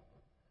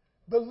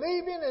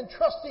 believing and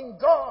trusting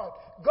God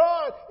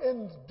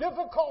in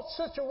difficult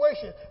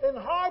situations, in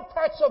hard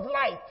parts of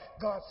life,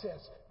 God says,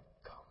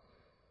 come.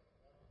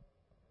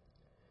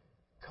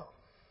 Come.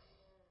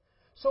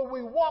 So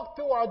we walk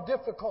through our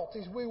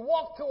difficulties. We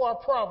walk through our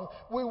problems.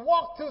 We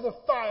walk through the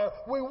fire.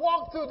 We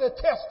walk through the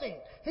testing.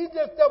 He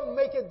just doesn't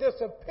make it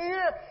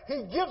disappear.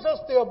 He gives us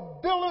the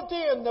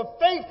ability and the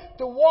faith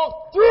to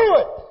walk through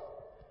it.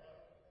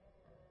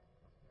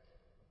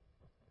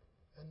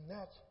 And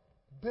that's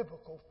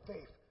biblical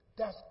faith.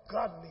 That's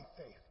godly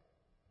faith.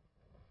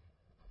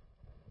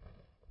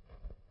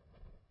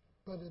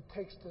 But it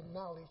takes the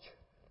knowledge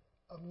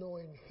of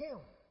knowing Him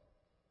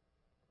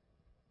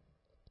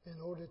in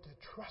order to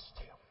trust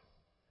Him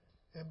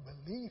and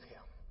believe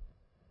Him.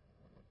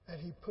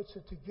 And He puts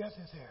it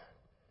together there.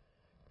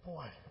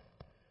 Boy,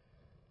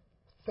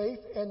 faith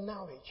and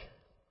knowledge,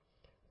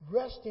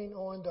 resting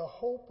on the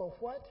hope of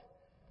what?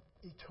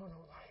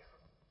 Eternal life.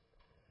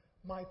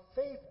 My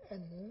faith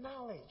and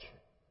knowledge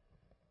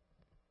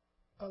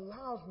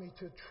allows me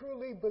to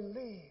truly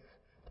believe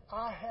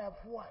I have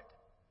what?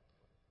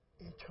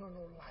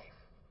 Eternal life.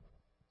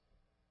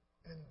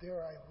 And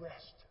there I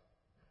rest.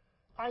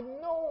 I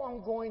know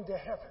I'm going to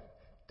heaven.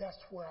 That's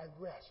where I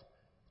rest,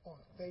 on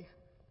faith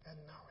and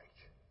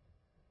knowledge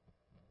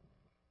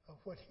of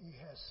what He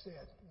has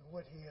said and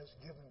what He has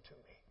given to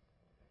me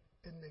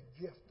in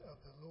the gift of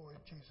the Lord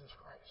Jesus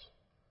Christ.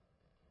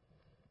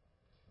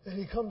 And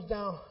he comes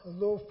down a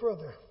little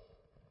further.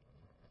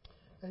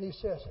 And he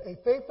says, a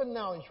faith and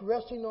knowledge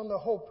resting on the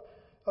hope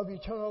of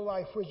eternal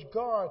life, which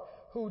God,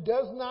 who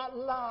does not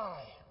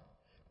lie,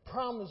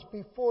 promised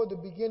before the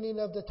beginning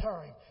of the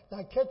time.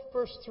 Now catch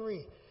verse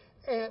 3.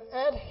 And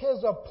at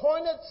His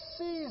appointed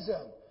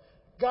season,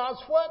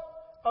 God's what?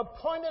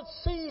 Appointed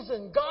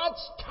season.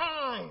 God's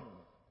time.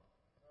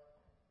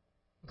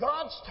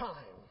 God's time.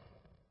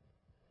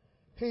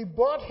 He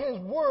brought His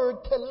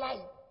word to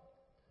light.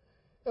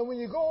 And when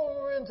you go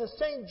over into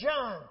St.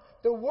 John,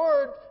 the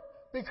word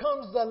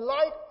becomes the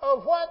light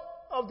of what?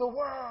 Of the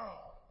world.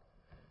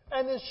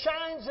 And it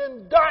shines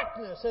in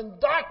darkness, and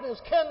darkness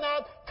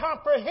cannot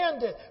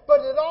comprehend it.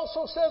 But it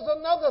also says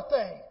another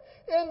thing.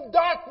 In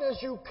darkness,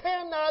 you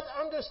cannot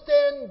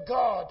understand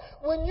God.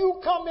 When you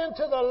come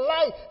into the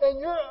light and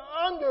you're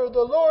under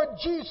the Lord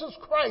Jesus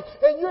Christ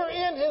and you're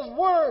in His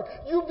Word,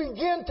 you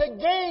begin to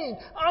gain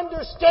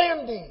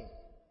understanding.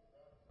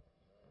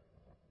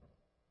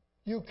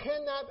 You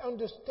cannot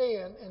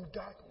understand in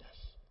darkness.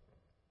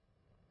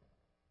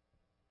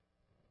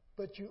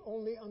 But you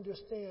only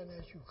understand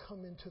as you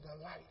come into the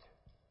light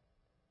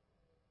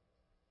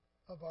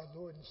of our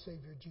Lord and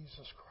Savior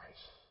Jesus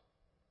Christ.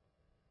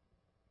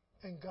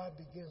 And God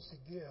begins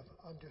to give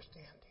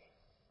understanding.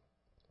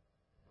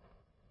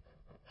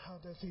 How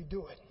does He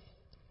do it?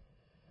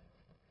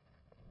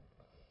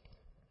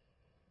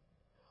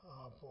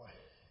 Oh boy.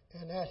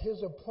 And at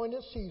His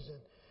appointed season,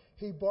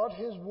 He brought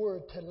His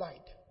word to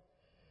light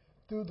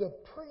through the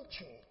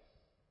preaching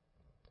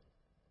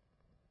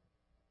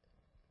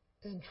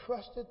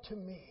entrusted to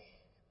me,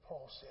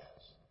 Paul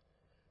says.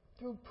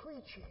 Through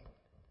preaching.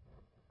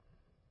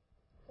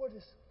 What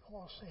is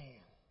Paul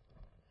saying?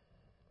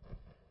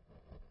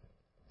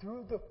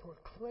 Through the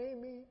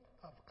proclaiming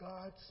of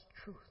God's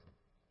truth.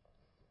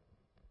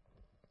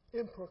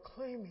 In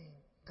proclaiming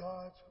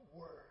God's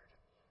word,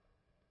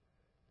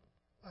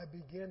 I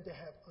begin to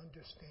have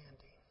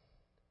understanding.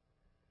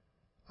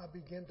 I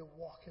begin to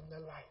walk in the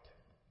light.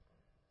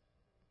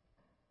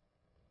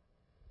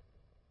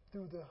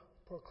 Through the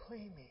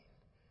proclaiming.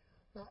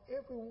 Now,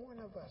 every one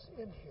of us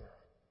in here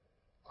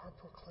are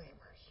proclaimers.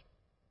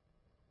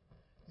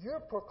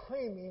 You're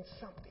proclaiming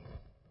something.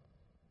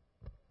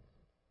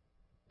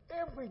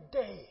 Every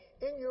day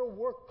in your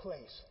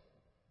workplace,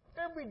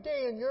 every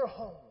day in your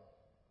home,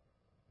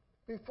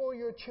 before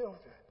your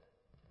children,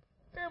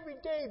 every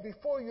day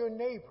before your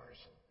neighbors,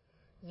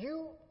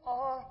 you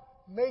are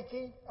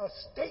making a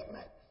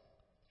statement,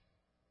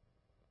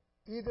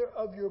 either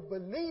of your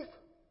belief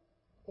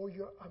or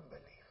your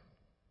unbelief.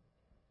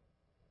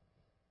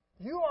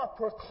 You are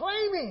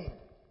proclaiming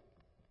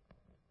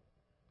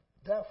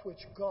that which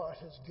God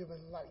has given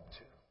light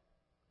to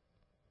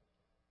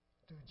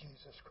through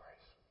Jesus Christ.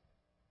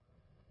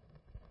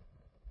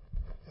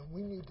 And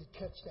we need to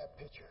catch that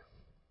picture.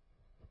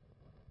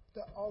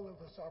 That all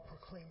of us are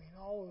proclaiming,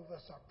 all of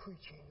us are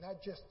preaching,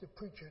 not just the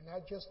preacher,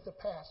 not just the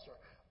pastor.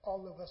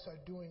 All of us are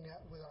doing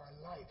that with our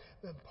life.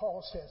 Then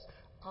Paul says,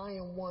 I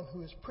am one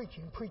who is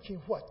preaching. Preaching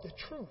what? The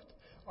truth.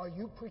 Are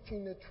you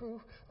preaching the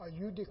truth? Are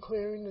you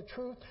declaring the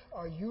truth?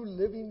 Are you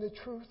living the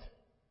truth?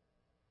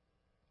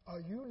 Are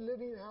you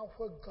living out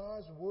what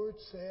God's word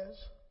says?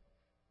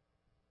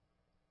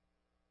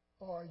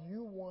 Or are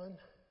you one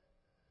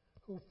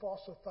who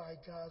falsify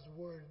God's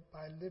word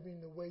by living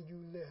the way you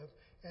live,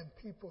 and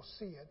people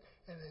see it,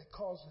 and it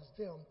causes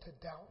them to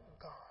doubt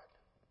God?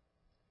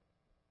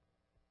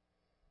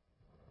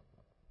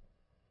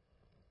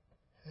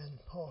 And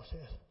Paul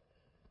says,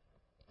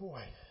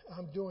 boy,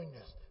 I'm doing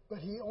this. But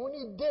he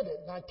only did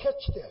it, now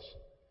catch this,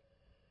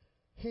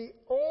 he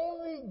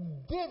only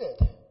did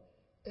it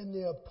in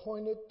the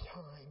appointed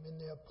time, in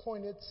the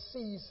appointed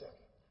season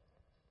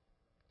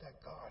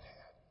that God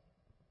had.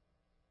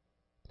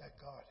 That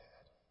God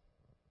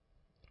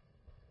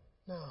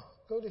had. Now,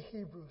 go to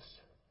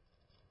Hebrews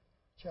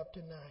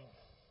chapter 9.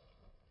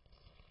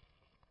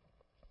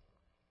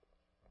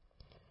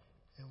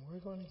 And we're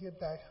going to get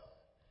back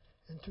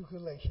into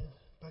Galatians,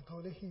 but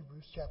go to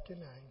Hebrews chapter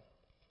 9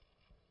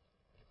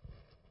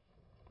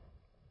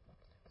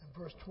 and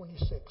verse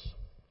 26.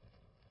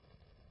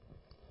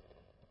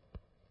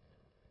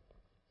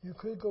 You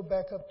could go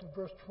back up to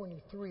verse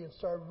 23 and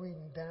start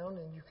reading down,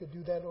 and you could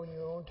do that on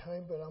your own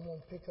time, but I'm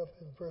going to pick up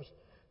in verse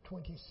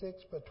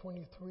 26, but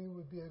 23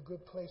 would be a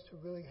good place to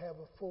really have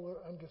a fuller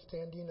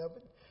understanding of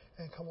it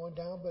and come on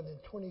down. But in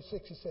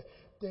 26 he said,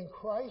 then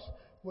Christ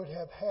would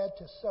have had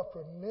to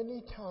suffer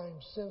many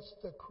times since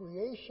the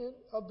creation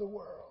of the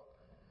world.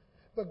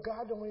 But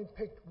God only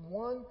picked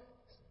one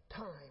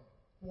time,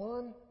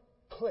 one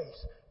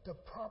place, the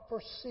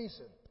proper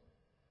season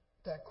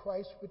that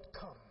Christ would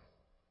come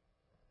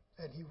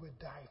and he would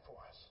die for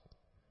us.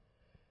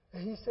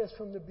 And he says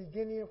from the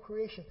beginning of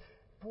creation,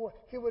 boy,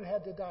 he would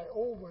have had to die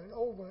over and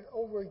over and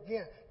over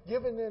again,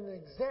 giving an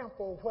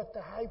example of what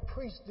the high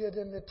priest did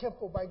in the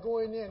temple by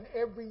going in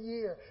every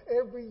year,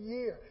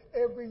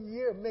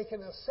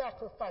 making a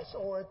sacrifice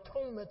or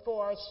atonement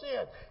for our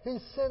sin. He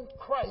sent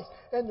Christ,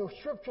 and the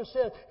scripture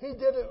says he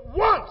did it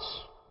once.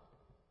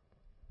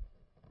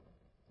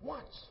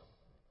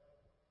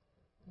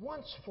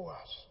 Once for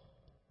us.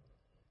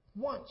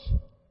 Once.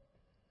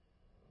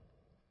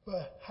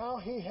 But how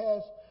he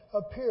has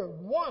appeared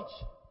once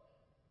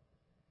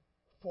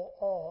for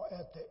all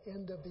at the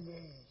end of the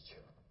age,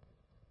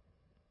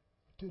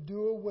 to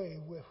do away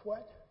with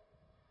what?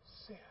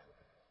 Sin.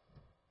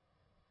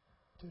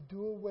 To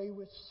do away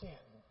with sin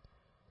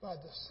by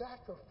the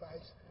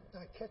sacrifice,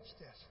 now catch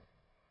this,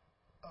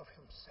 of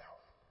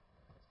himself.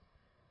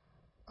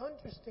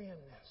 Understand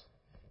this.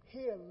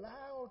 He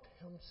allowed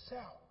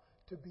himself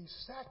to be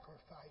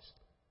sacrificed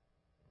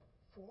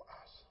for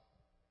us.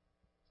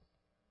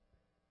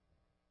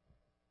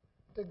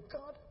 The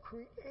God of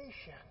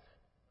creation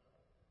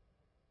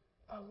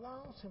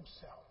allows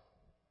himself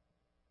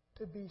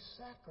to be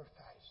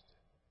sacrificed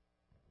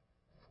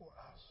for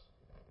us.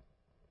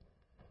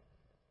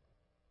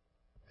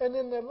 And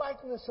in the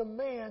likeness of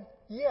man,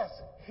 yes,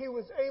 he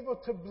was able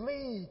to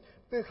bleed,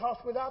 because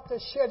without the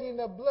shedding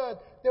of blood,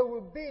 there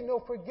would be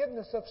no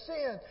forgiveness of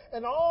sin.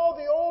 And all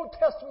the Old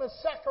Testament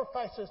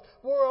sacrifices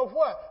were of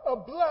what?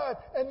 Of blood,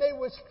 and they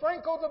would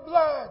sprinkle the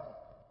blood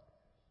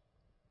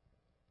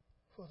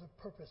for the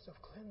purpose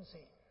of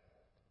cleansing.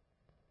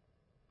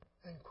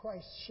 And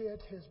Christ shed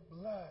his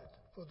blood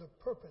for the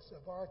purpose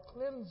of our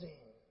cleansing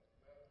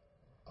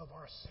of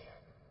our sin.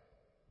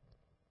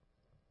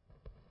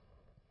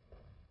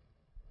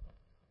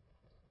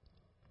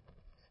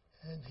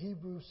 And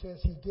Hebrews says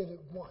he did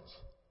it once.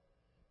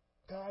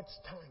 God's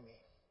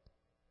timing.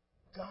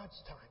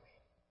 God's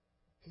timing.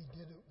 He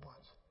did it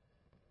once.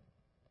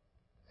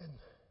 And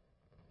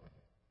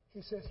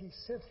he said he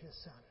sent his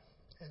son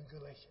in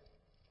Galatians.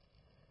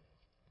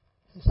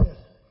 He says,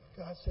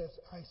 God says,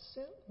 I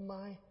sent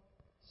my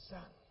son.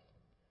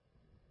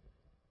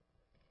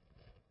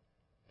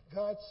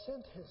 God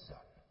sent his son.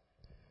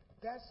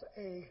 That's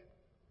a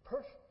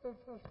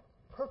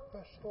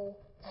purposeful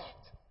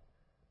act.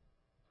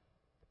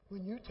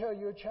 When you tell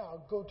your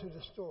child, go to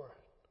the store,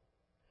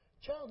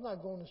 child's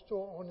not going to the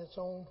store on its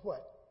own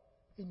what?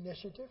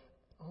 Initiative.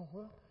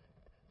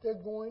 They're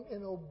going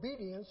in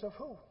obedience of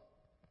who?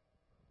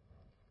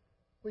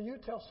 When you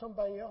tell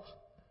somebody else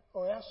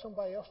or ask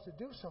somebody else to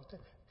do something,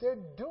 they're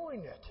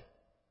doing it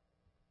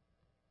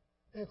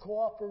in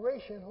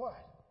cooperation,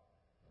 what?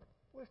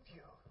 With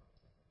you.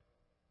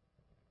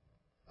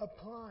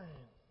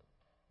 Applying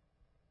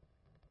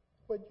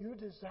what you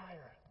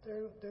desire,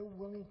 they're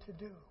willing to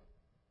do.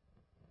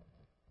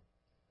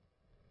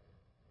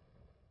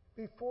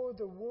 Before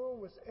the world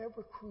was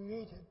ever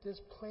created, this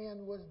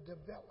plan was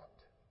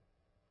developed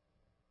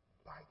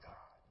by God.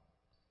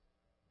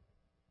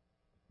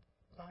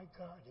 By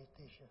God,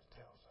 Ephesians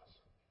tells us.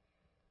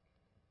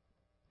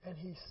 And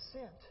he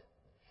sent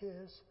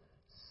his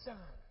son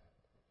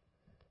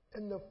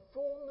in the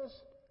fullness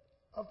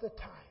of the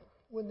time.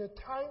 When the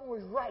time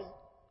was right,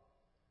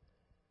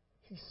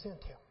 He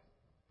sent him.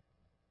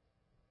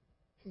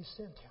 He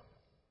sent him.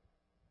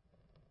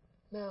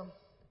 Now,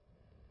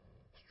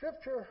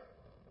 Scripture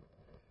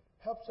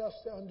helps us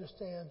to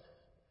understand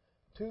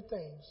two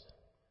things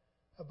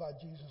about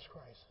Jesus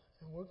Christ.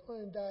 And we're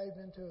going to dive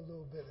into a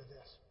little bit of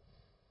this.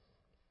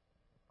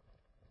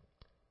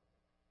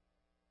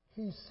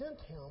 He sent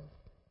him,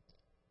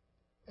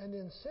 and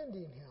in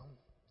sending him,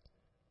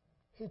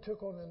 he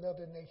took on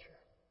another nature.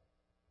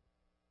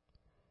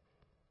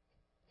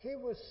 He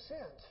was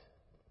sent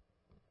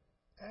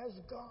as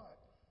God.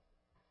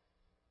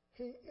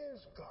 He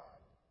is God.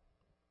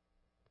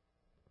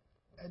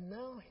 And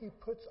now he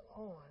puts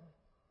on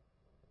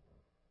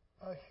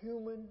a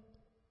human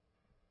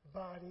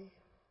body,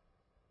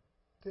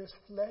 this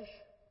flesh,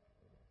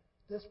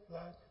 this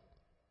blood,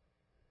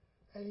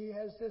 and he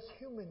has this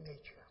human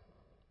nature.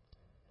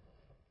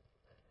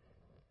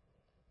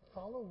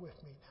 Follow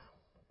with me now.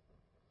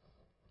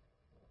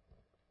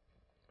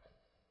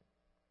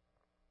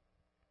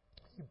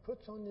 He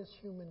puts on this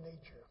human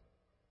nature.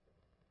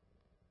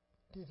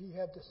 Did he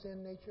have the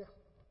sin nature?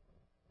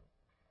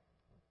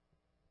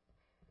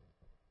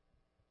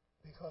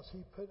 Because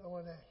he put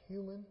on a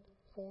human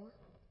form?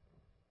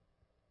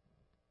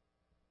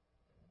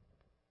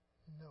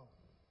 No.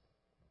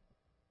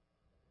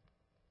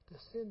 The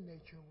sin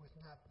nature was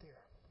not there.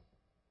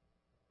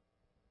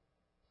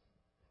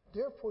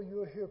 Therefore,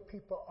 you'll hear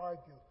people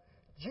argue,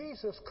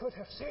 Jesus could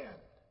have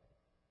sinned.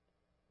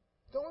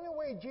 The only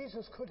way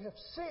Jesus could have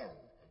sinned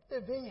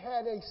if he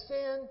had a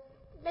sin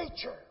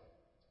nature.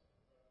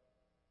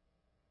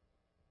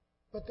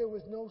 But there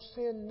was no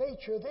sin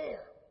nature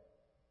there.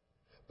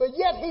 But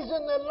yet he's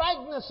in the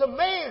likeness of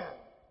man.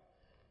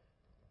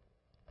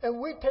 And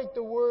we take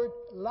the word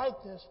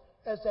likeness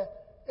as that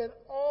in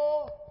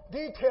all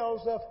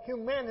details of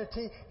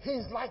humanity,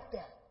 he's like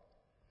that.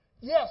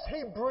 Yes,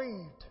 he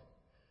breathed.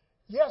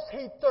 Yes,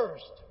 he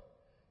thirsted.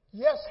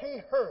 Yes, he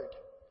hurt.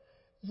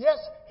 Yes,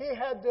 he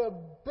had the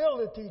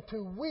ability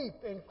to weep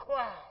and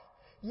cry.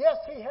 Yes,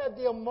 he had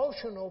the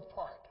emotional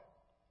part.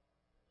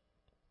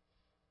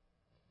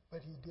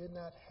 But he did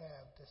not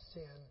have the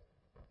sin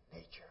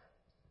nature.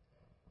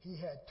 He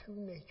had two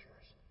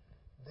natures.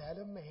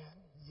 That of man,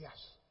 yes,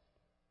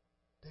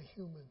 the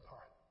human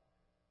part.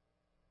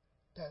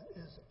 That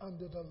is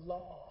under the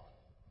law.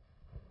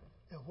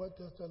 And what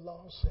does the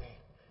law say?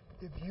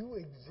 If you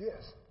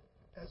exist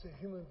as a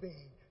human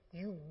being,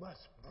 you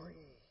must breathe.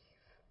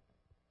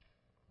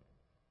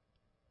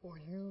 Or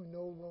you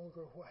no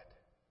longer what?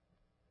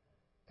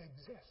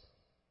 Exist.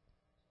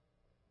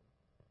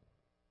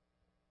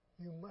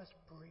 You must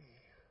breathe.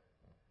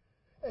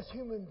 As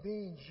human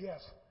beings,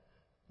 yes,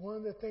 one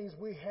of the things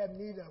we have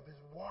need of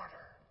is water.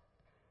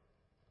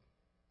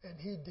 And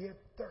he did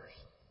thirst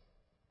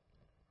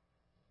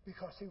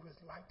because he was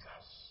like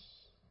us.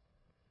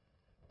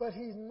 But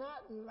he's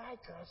not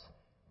like us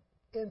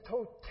in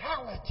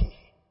totality.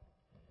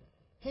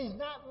 He's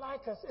not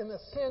like us in a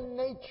sin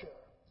nature.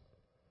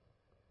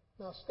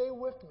 Now stay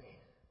with me.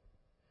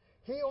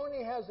 He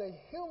only has a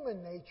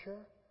human nature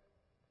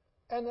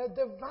and a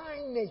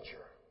divine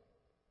nature.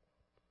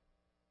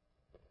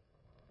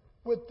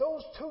 With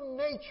those two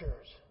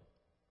natures,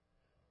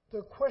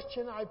 the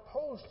question I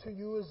pose to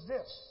you is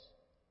this.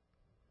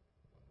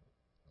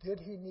 Did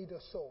he need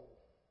a soul?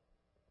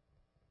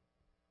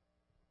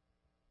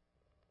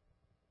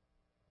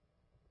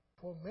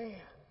 For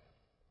man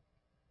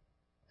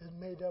is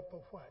made up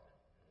of what?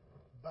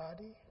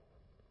 Body,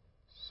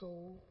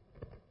 soul,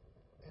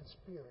 and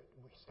spirit,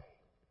 we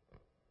say.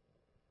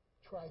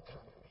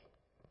 Trichotomy.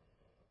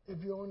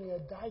 If you're only a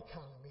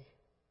dichotomy,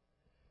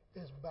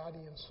 it's body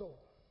and soul.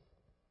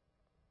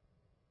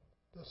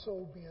 The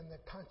soul being the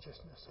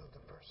consciousness of the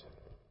person.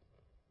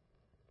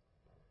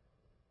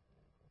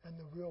 And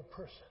the real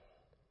person.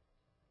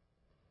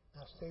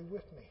 Now stay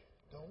with me.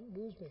 Don't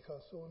lose me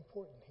because it's so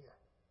important here.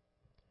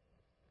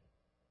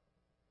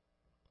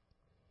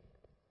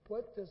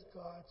 What does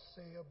God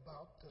say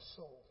about the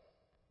soul?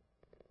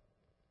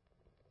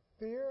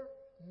 Fear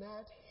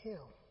not him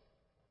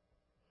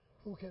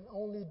who can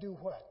only do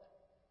what?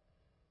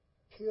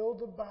 Kill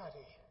the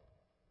body.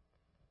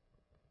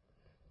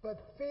 But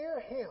fear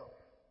him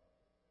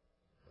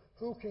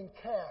who can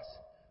cast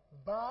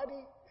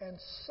body and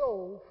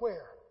soul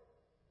where?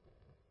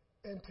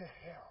 Into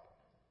hell.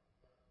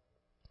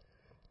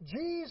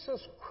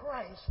 Jesus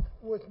Christ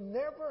was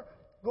never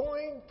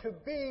going to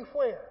be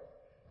where?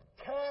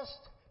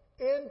 Cast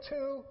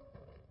into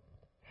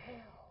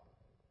hell.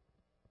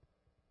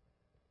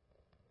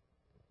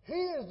 He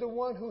is the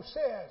one who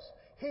says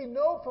he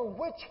knows from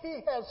which he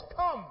has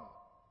come.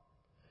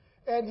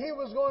 And he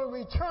was going to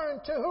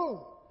return to who?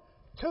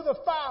 To the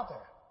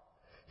Father.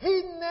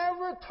 He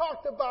never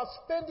talked about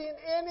spending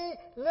any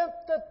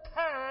length of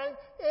time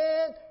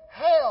in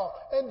hell.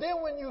 And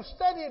then when you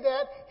study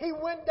that, he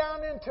went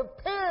down into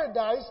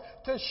paradise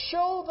to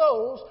show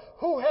those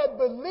who had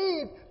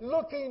believed,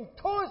 looking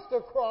towards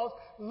the cross,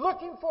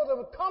 looking for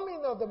the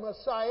coming of the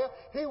Messiah.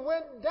 He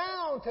went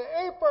down to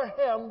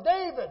Abraham,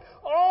 David,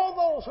 all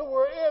those who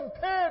were in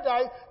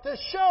paradise to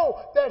show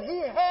that he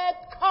had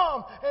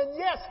come. And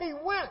yes, he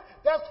went.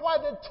 That's why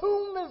the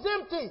tomb is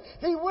empty.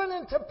 He went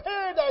into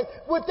paradise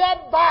with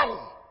that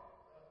body.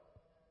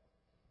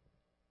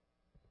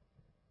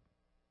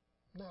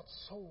 Not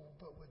soul,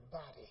 but with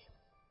body.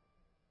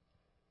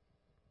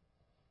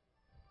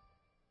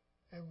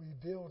 And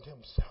revealed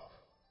himself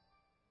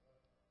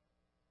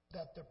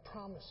that the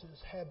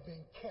promises had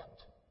been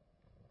kept.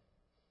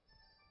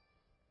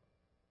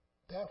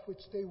 That which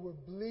they were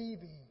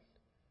believing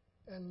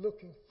and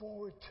looking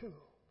forward to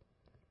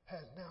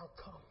has now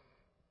come.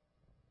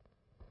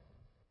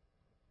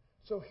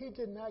 So he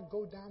did not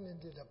go down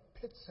into the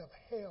pits of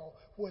hell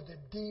where the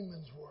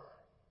demons were.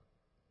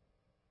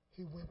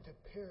 He went to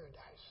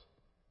paradise.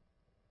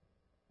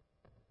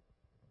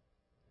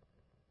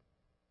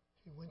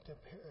 He went to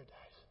paradise.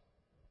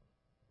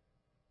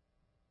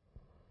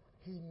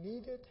 He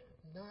needed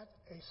not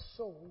a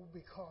soul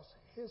because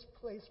his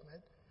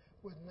placement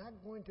was not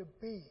going to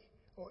be,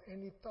 or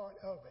any thought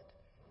of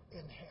it,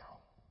 in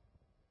hell.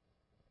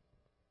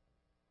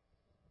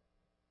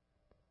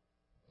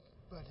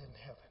 But in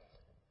heaven.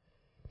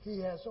 He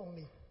has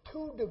only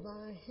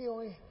he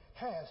only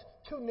has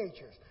two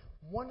natures.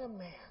 One of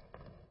man,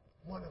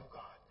 one of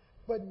God.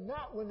 But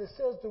not when it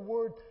says the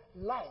word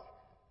like.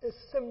 It's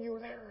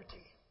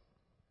similarity.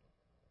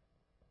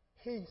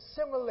 He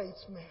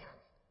simulates man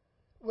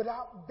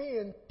without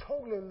being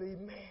totally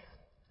man.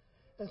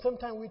 And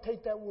sometimes we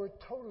take that word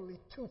totally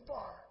too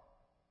far.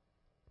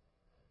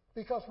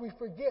 Because we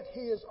forget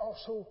he is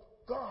also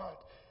God.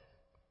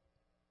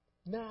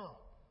 Now,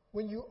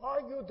 when you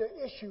argue the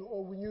issue,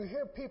 or when you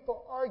hear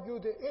people argue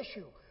the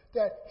issue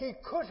that he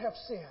could have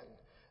sinned,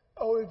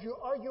 or if you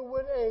argue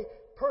with a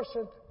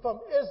person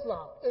from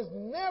Islam, is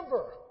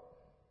never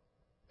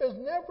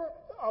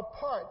a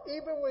part,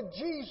 even with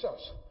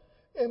Jesus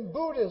in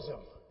Buddhism.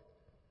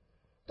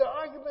 The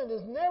argument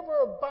is never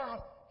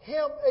about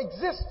him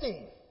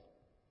existing.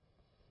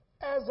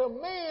 As a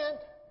man,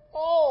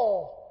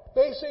 all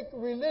basic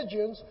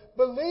religions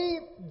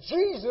believe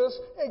Jesus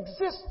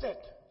existed.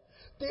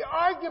 The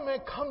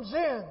argument comes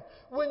in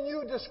when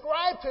you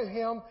describe to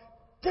him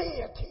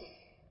deity.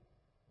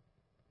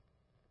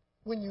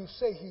 When you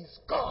say he's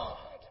God.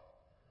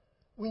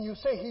 When you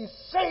say he's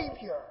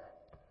Savior.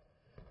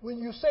 When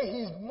you say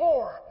he's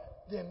more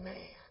than man.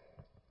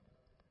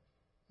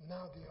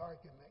 Now the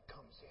argument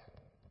comes in.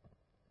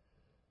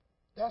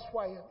 That's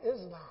why in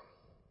Islam,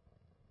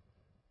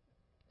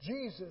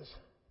 Jesus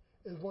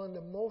is one of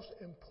the most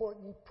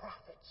important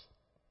prophets.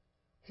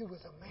 He was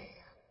a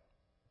man.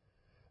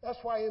 That's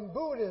why in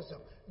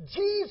Buddhism,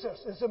 Jesus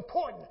is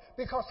important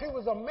because he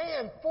was a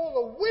man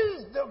full of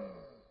wisdom,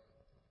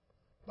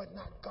 but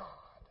not God.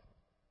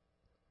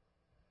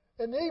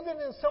 And even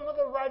in some of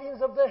the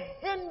writings of the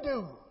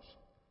Hindus,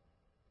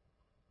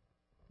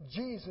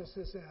 Jesus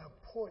is an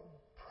important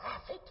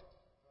prophet,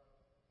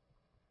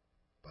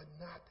 but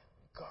not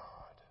God.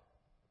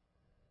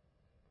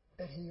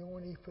 And he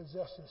only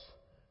possesses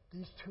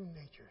these two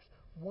natures.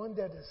 One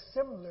that is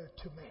similar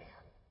to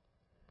man,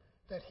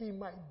 that he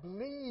might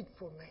bleed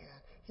for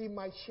man. He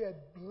might shed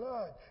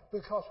blood,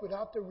 because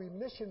without the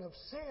remission of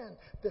sin,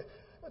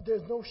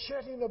 there's no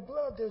shedding of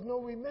blood. There's no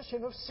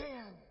remission of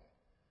sin.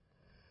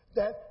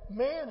 That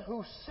man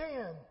who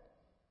sinned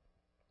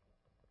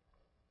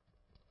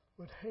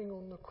would hang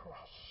on the cross.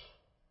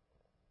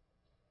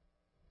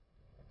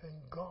 And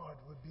God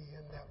would be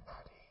in that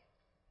body,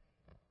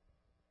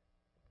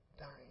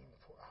 dying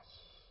for us.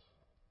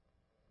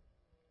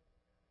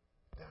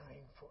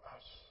 Dying for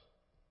us.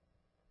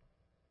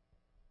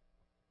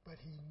 But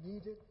he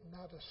needed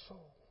not a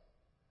soul.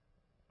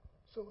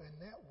 So in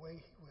that way,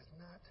 he was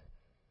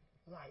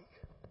not like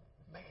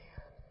man.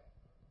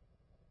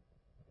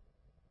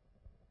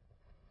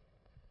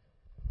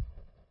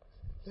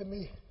 Let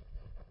me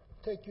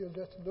take you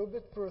just a little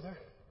bit further,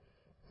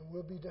 and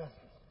we'll be done,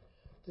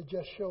 to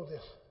just show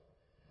this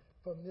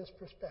from this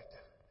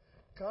perspective.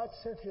 God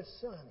sent his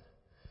son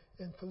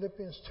in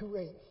Philippians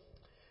 2:8.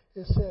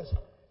 It says,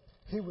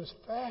 he was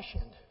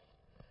fashioned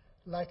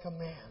like a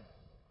man.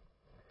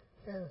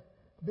 And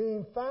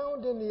being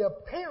found in the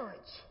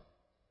appearance,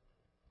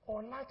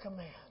 or like a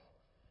man,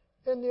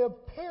 in the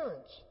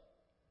appearance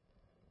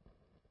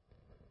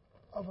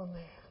of a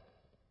man.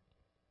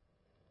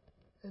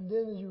 And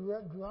then you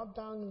drop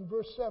down in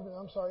verse 7,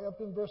 up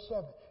in verse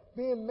 7.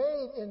 Being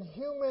made in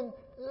human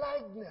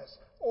likeness,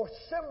 or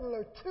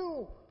similar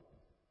to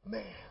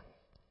man,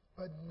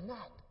 but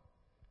not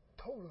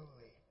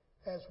totally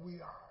as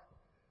we are.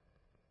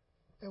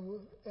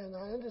 And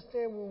I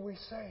understand when we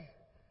say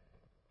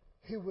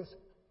he was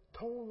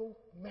total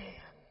man,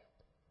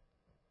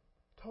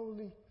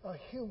 totally a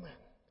human.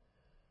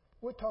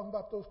 We're talking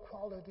about those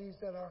qualities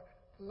that are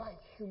like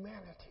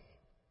humanity.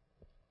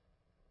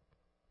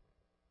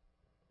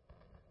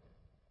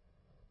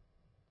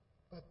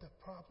 But the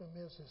problem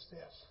is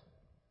this.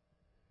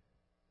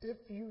 If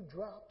you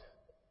dropped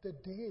the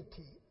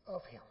deity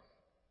of him,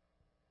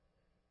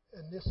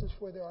 and this is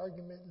where the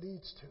argument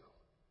leads to,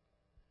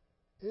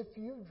 if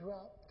you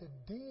drop the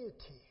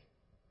deity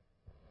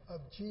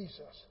of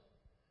Jesus,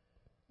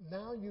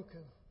 now you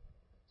can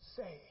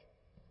say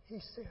he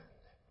sinned.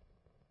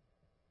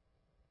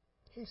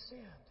 He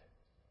sinned.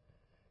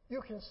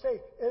 You can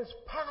say it's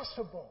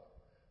possible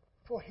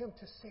for him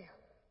to sin.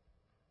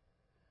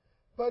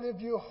 But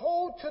if you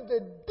hold to the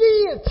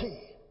deity,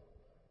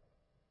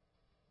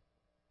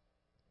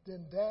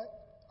 then that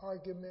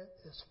argument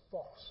is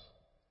false.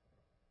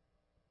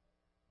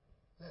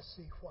 Let's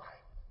see why.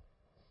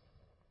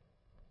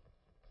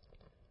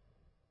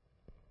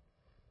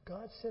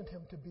 God sent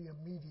him to be a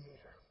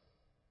mediator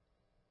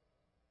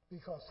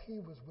because he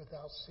was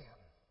without sin.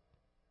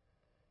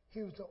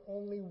 He was the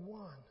only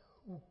one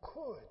who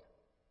could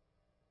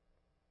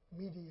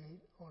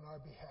mediate on our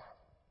behalf.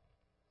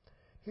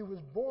 He was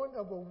born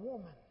of a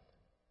woman,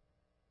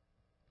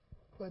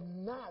 but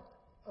not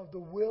of the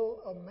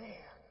will of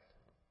man,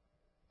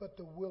 but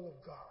the will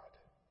of God.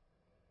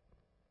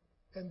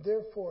 And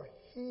therefore,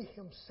 he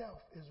himself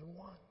is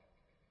one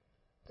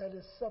that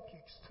is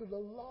subject to the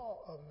law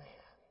of man,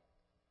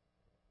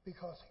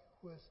 because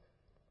he was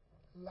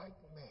like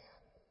man.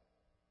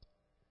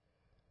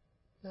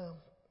 Now,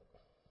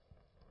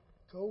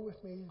 go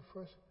with me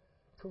to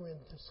 2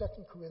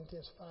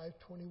 Corinthians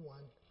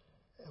 5:21,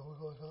 and we're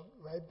going to go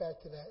right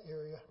back to that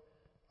area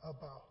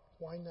about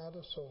why not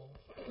a soul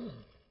and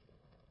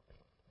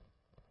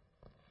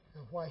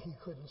why he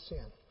couldn't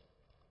sin.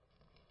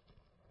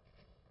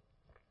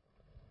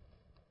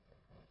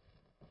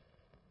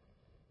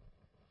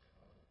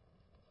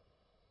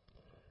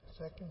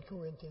 Second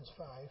Corinthians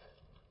 5.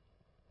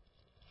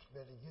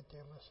 Better get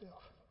there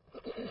myself.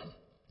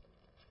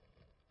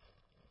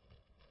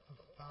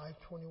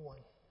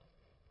 5:21.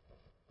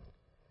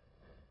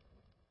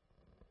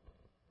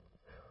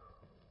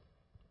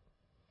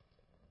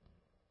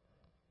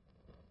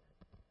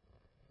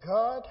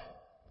 God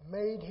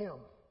made him.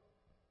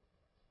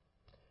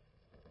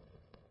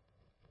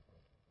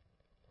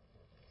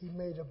 He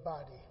made a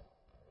body.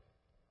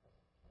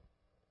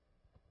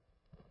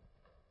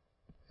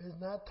 It's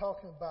not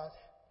talking about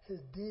his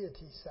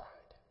deity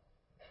side,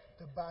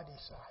 the body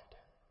side.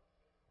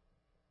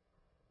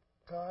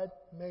 God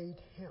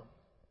made him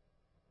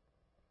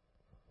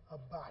a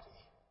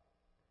body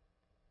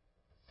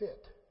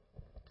fit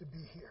to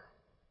be here.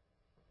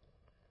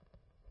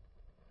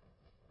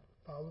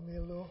 Follow me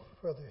a little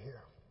further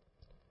here.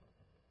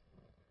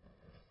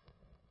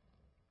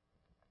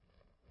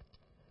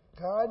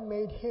 God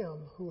made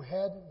him who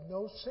had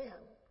no sin.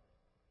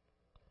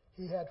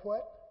 He had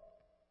what?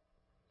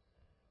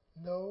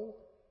 No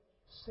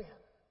sin.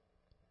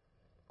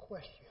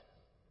 Question.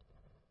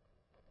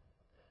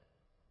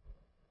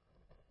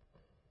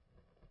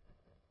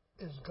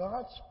 Is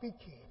God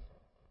speaking?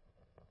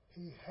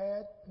 He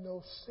had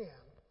no sin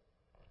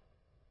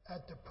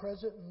at the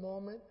present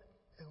moment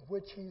in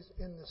which he's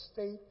in the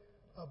state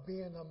of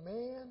being a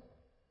man,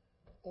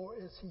 or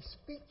is he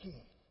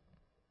speaking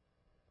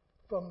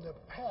from the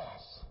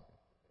past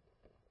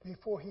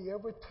before he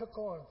ever took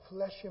on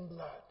flesh and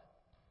blood,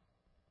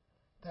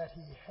 that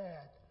he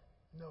had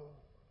no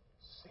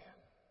sin?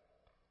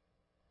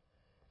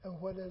 And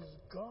what is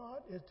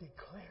God is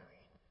declaring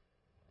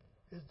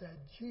is that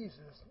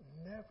Jesus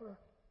never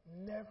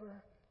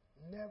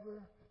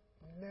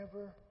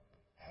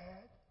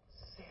had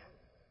sin.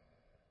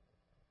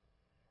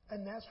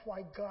 And that's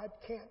why God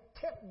can't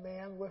tempt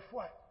man with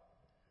what?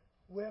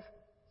 With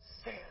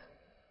sin.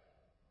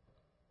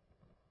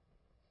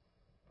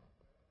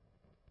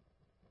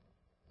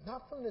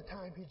 Not from the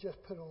time he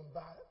just put on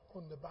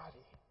the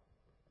body.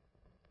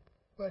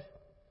 But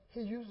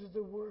he uses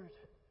the word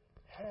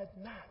had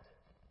not.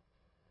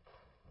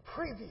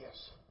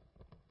 Previous,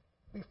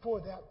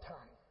 before that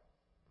time,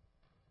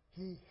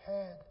 he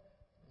had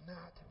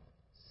not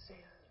sinned.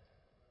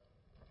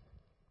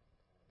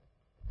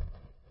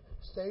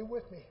 Stay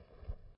with me.